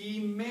 he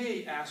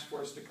may ask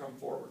for us to come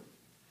forward.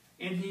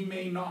 And he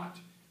may not.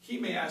 He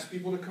may ask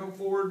people to come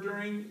forward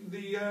during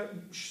the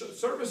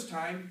service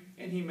time,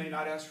 and he may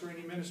not ask for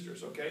any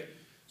ministers, okay?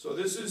 So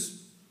this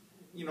is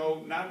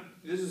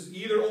this is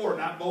either or,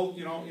 not both,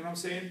 you know what I'm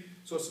saying?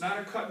 So it's not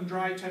a cut and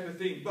dry type of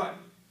thing, but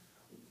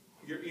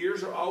your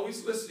ears are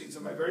always listening. So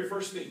my very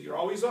first thing, you're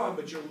always on,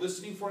 but you're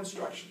listening for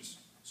instructions.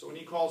 So when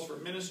he calls for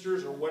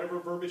ministers or whatever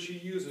verbiage he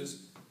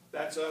uses,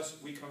 that's us,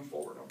 we come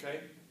forward,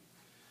 okay?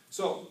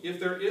 So if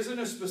there isn't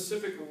a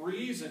specific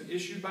reason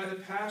issued by the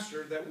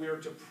pastor that we are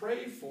to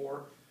pray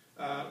for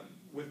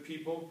with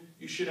people,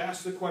 you should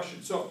ask the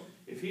question. So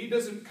if he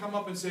doesn't come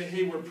up and say,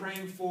 hey, we're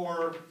praying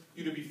for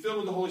you to be filled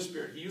with the Holy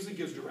Spirit, he usually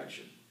gives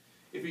direction.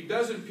 If he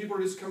doesn't, people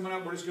are just coming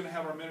up, we're just going to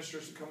have our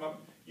ministers to come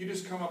up. You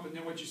just come up and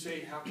then what you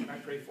say, how can I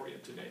pray for you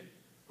today?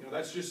 You know,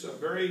 that's just a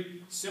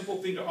very simple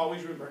thing to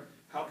always remember.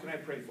 How can I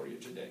pray for you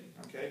today?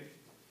 Okay?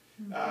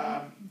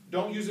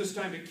 Don't use this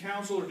time to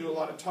counsel or do a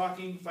lot of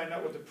talking. Find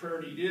out what the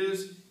prayer need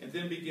is and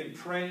then begin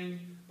praying,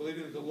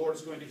 believing that the Lord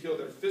is going to heal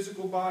their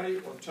physical body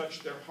or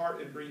touch their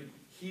heart and bring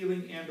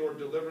healing and or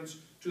deliverance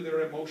to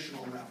their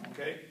emotional realm.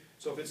 Okay?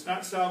 So if it's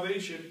not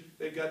salvation,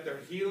 they've got their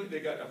healing,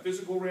 they've got a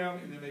physical realm,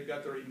 and then they've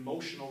got their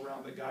emotional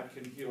realm that God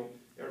can heal.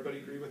 Everybody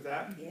agree with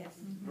that? Yes.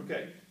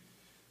 Okay.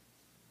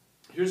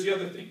 Here's the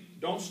other thing.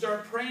 Don't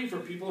start praying for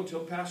people until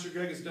Pastor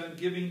Greg is done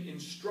giving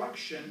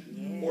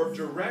instruction or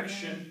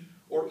direction,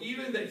 or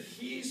even that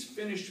he's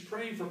finished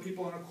praying for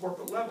people on a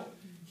corporate level.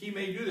 He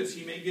may do this.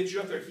 He may get you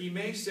up there. He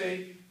may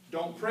say,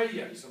 don't pray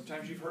yet.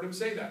 Sometimes you've heard him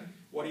say that.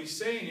 What he's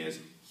saying is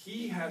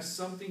he has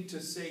something to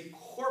say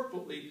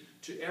corporately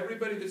to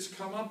everybody that's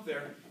come up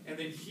there, and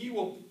then he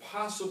will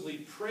possibly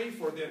pray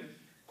for them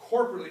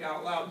corporately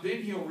out loud.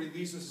 Then he'll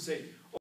release us and say,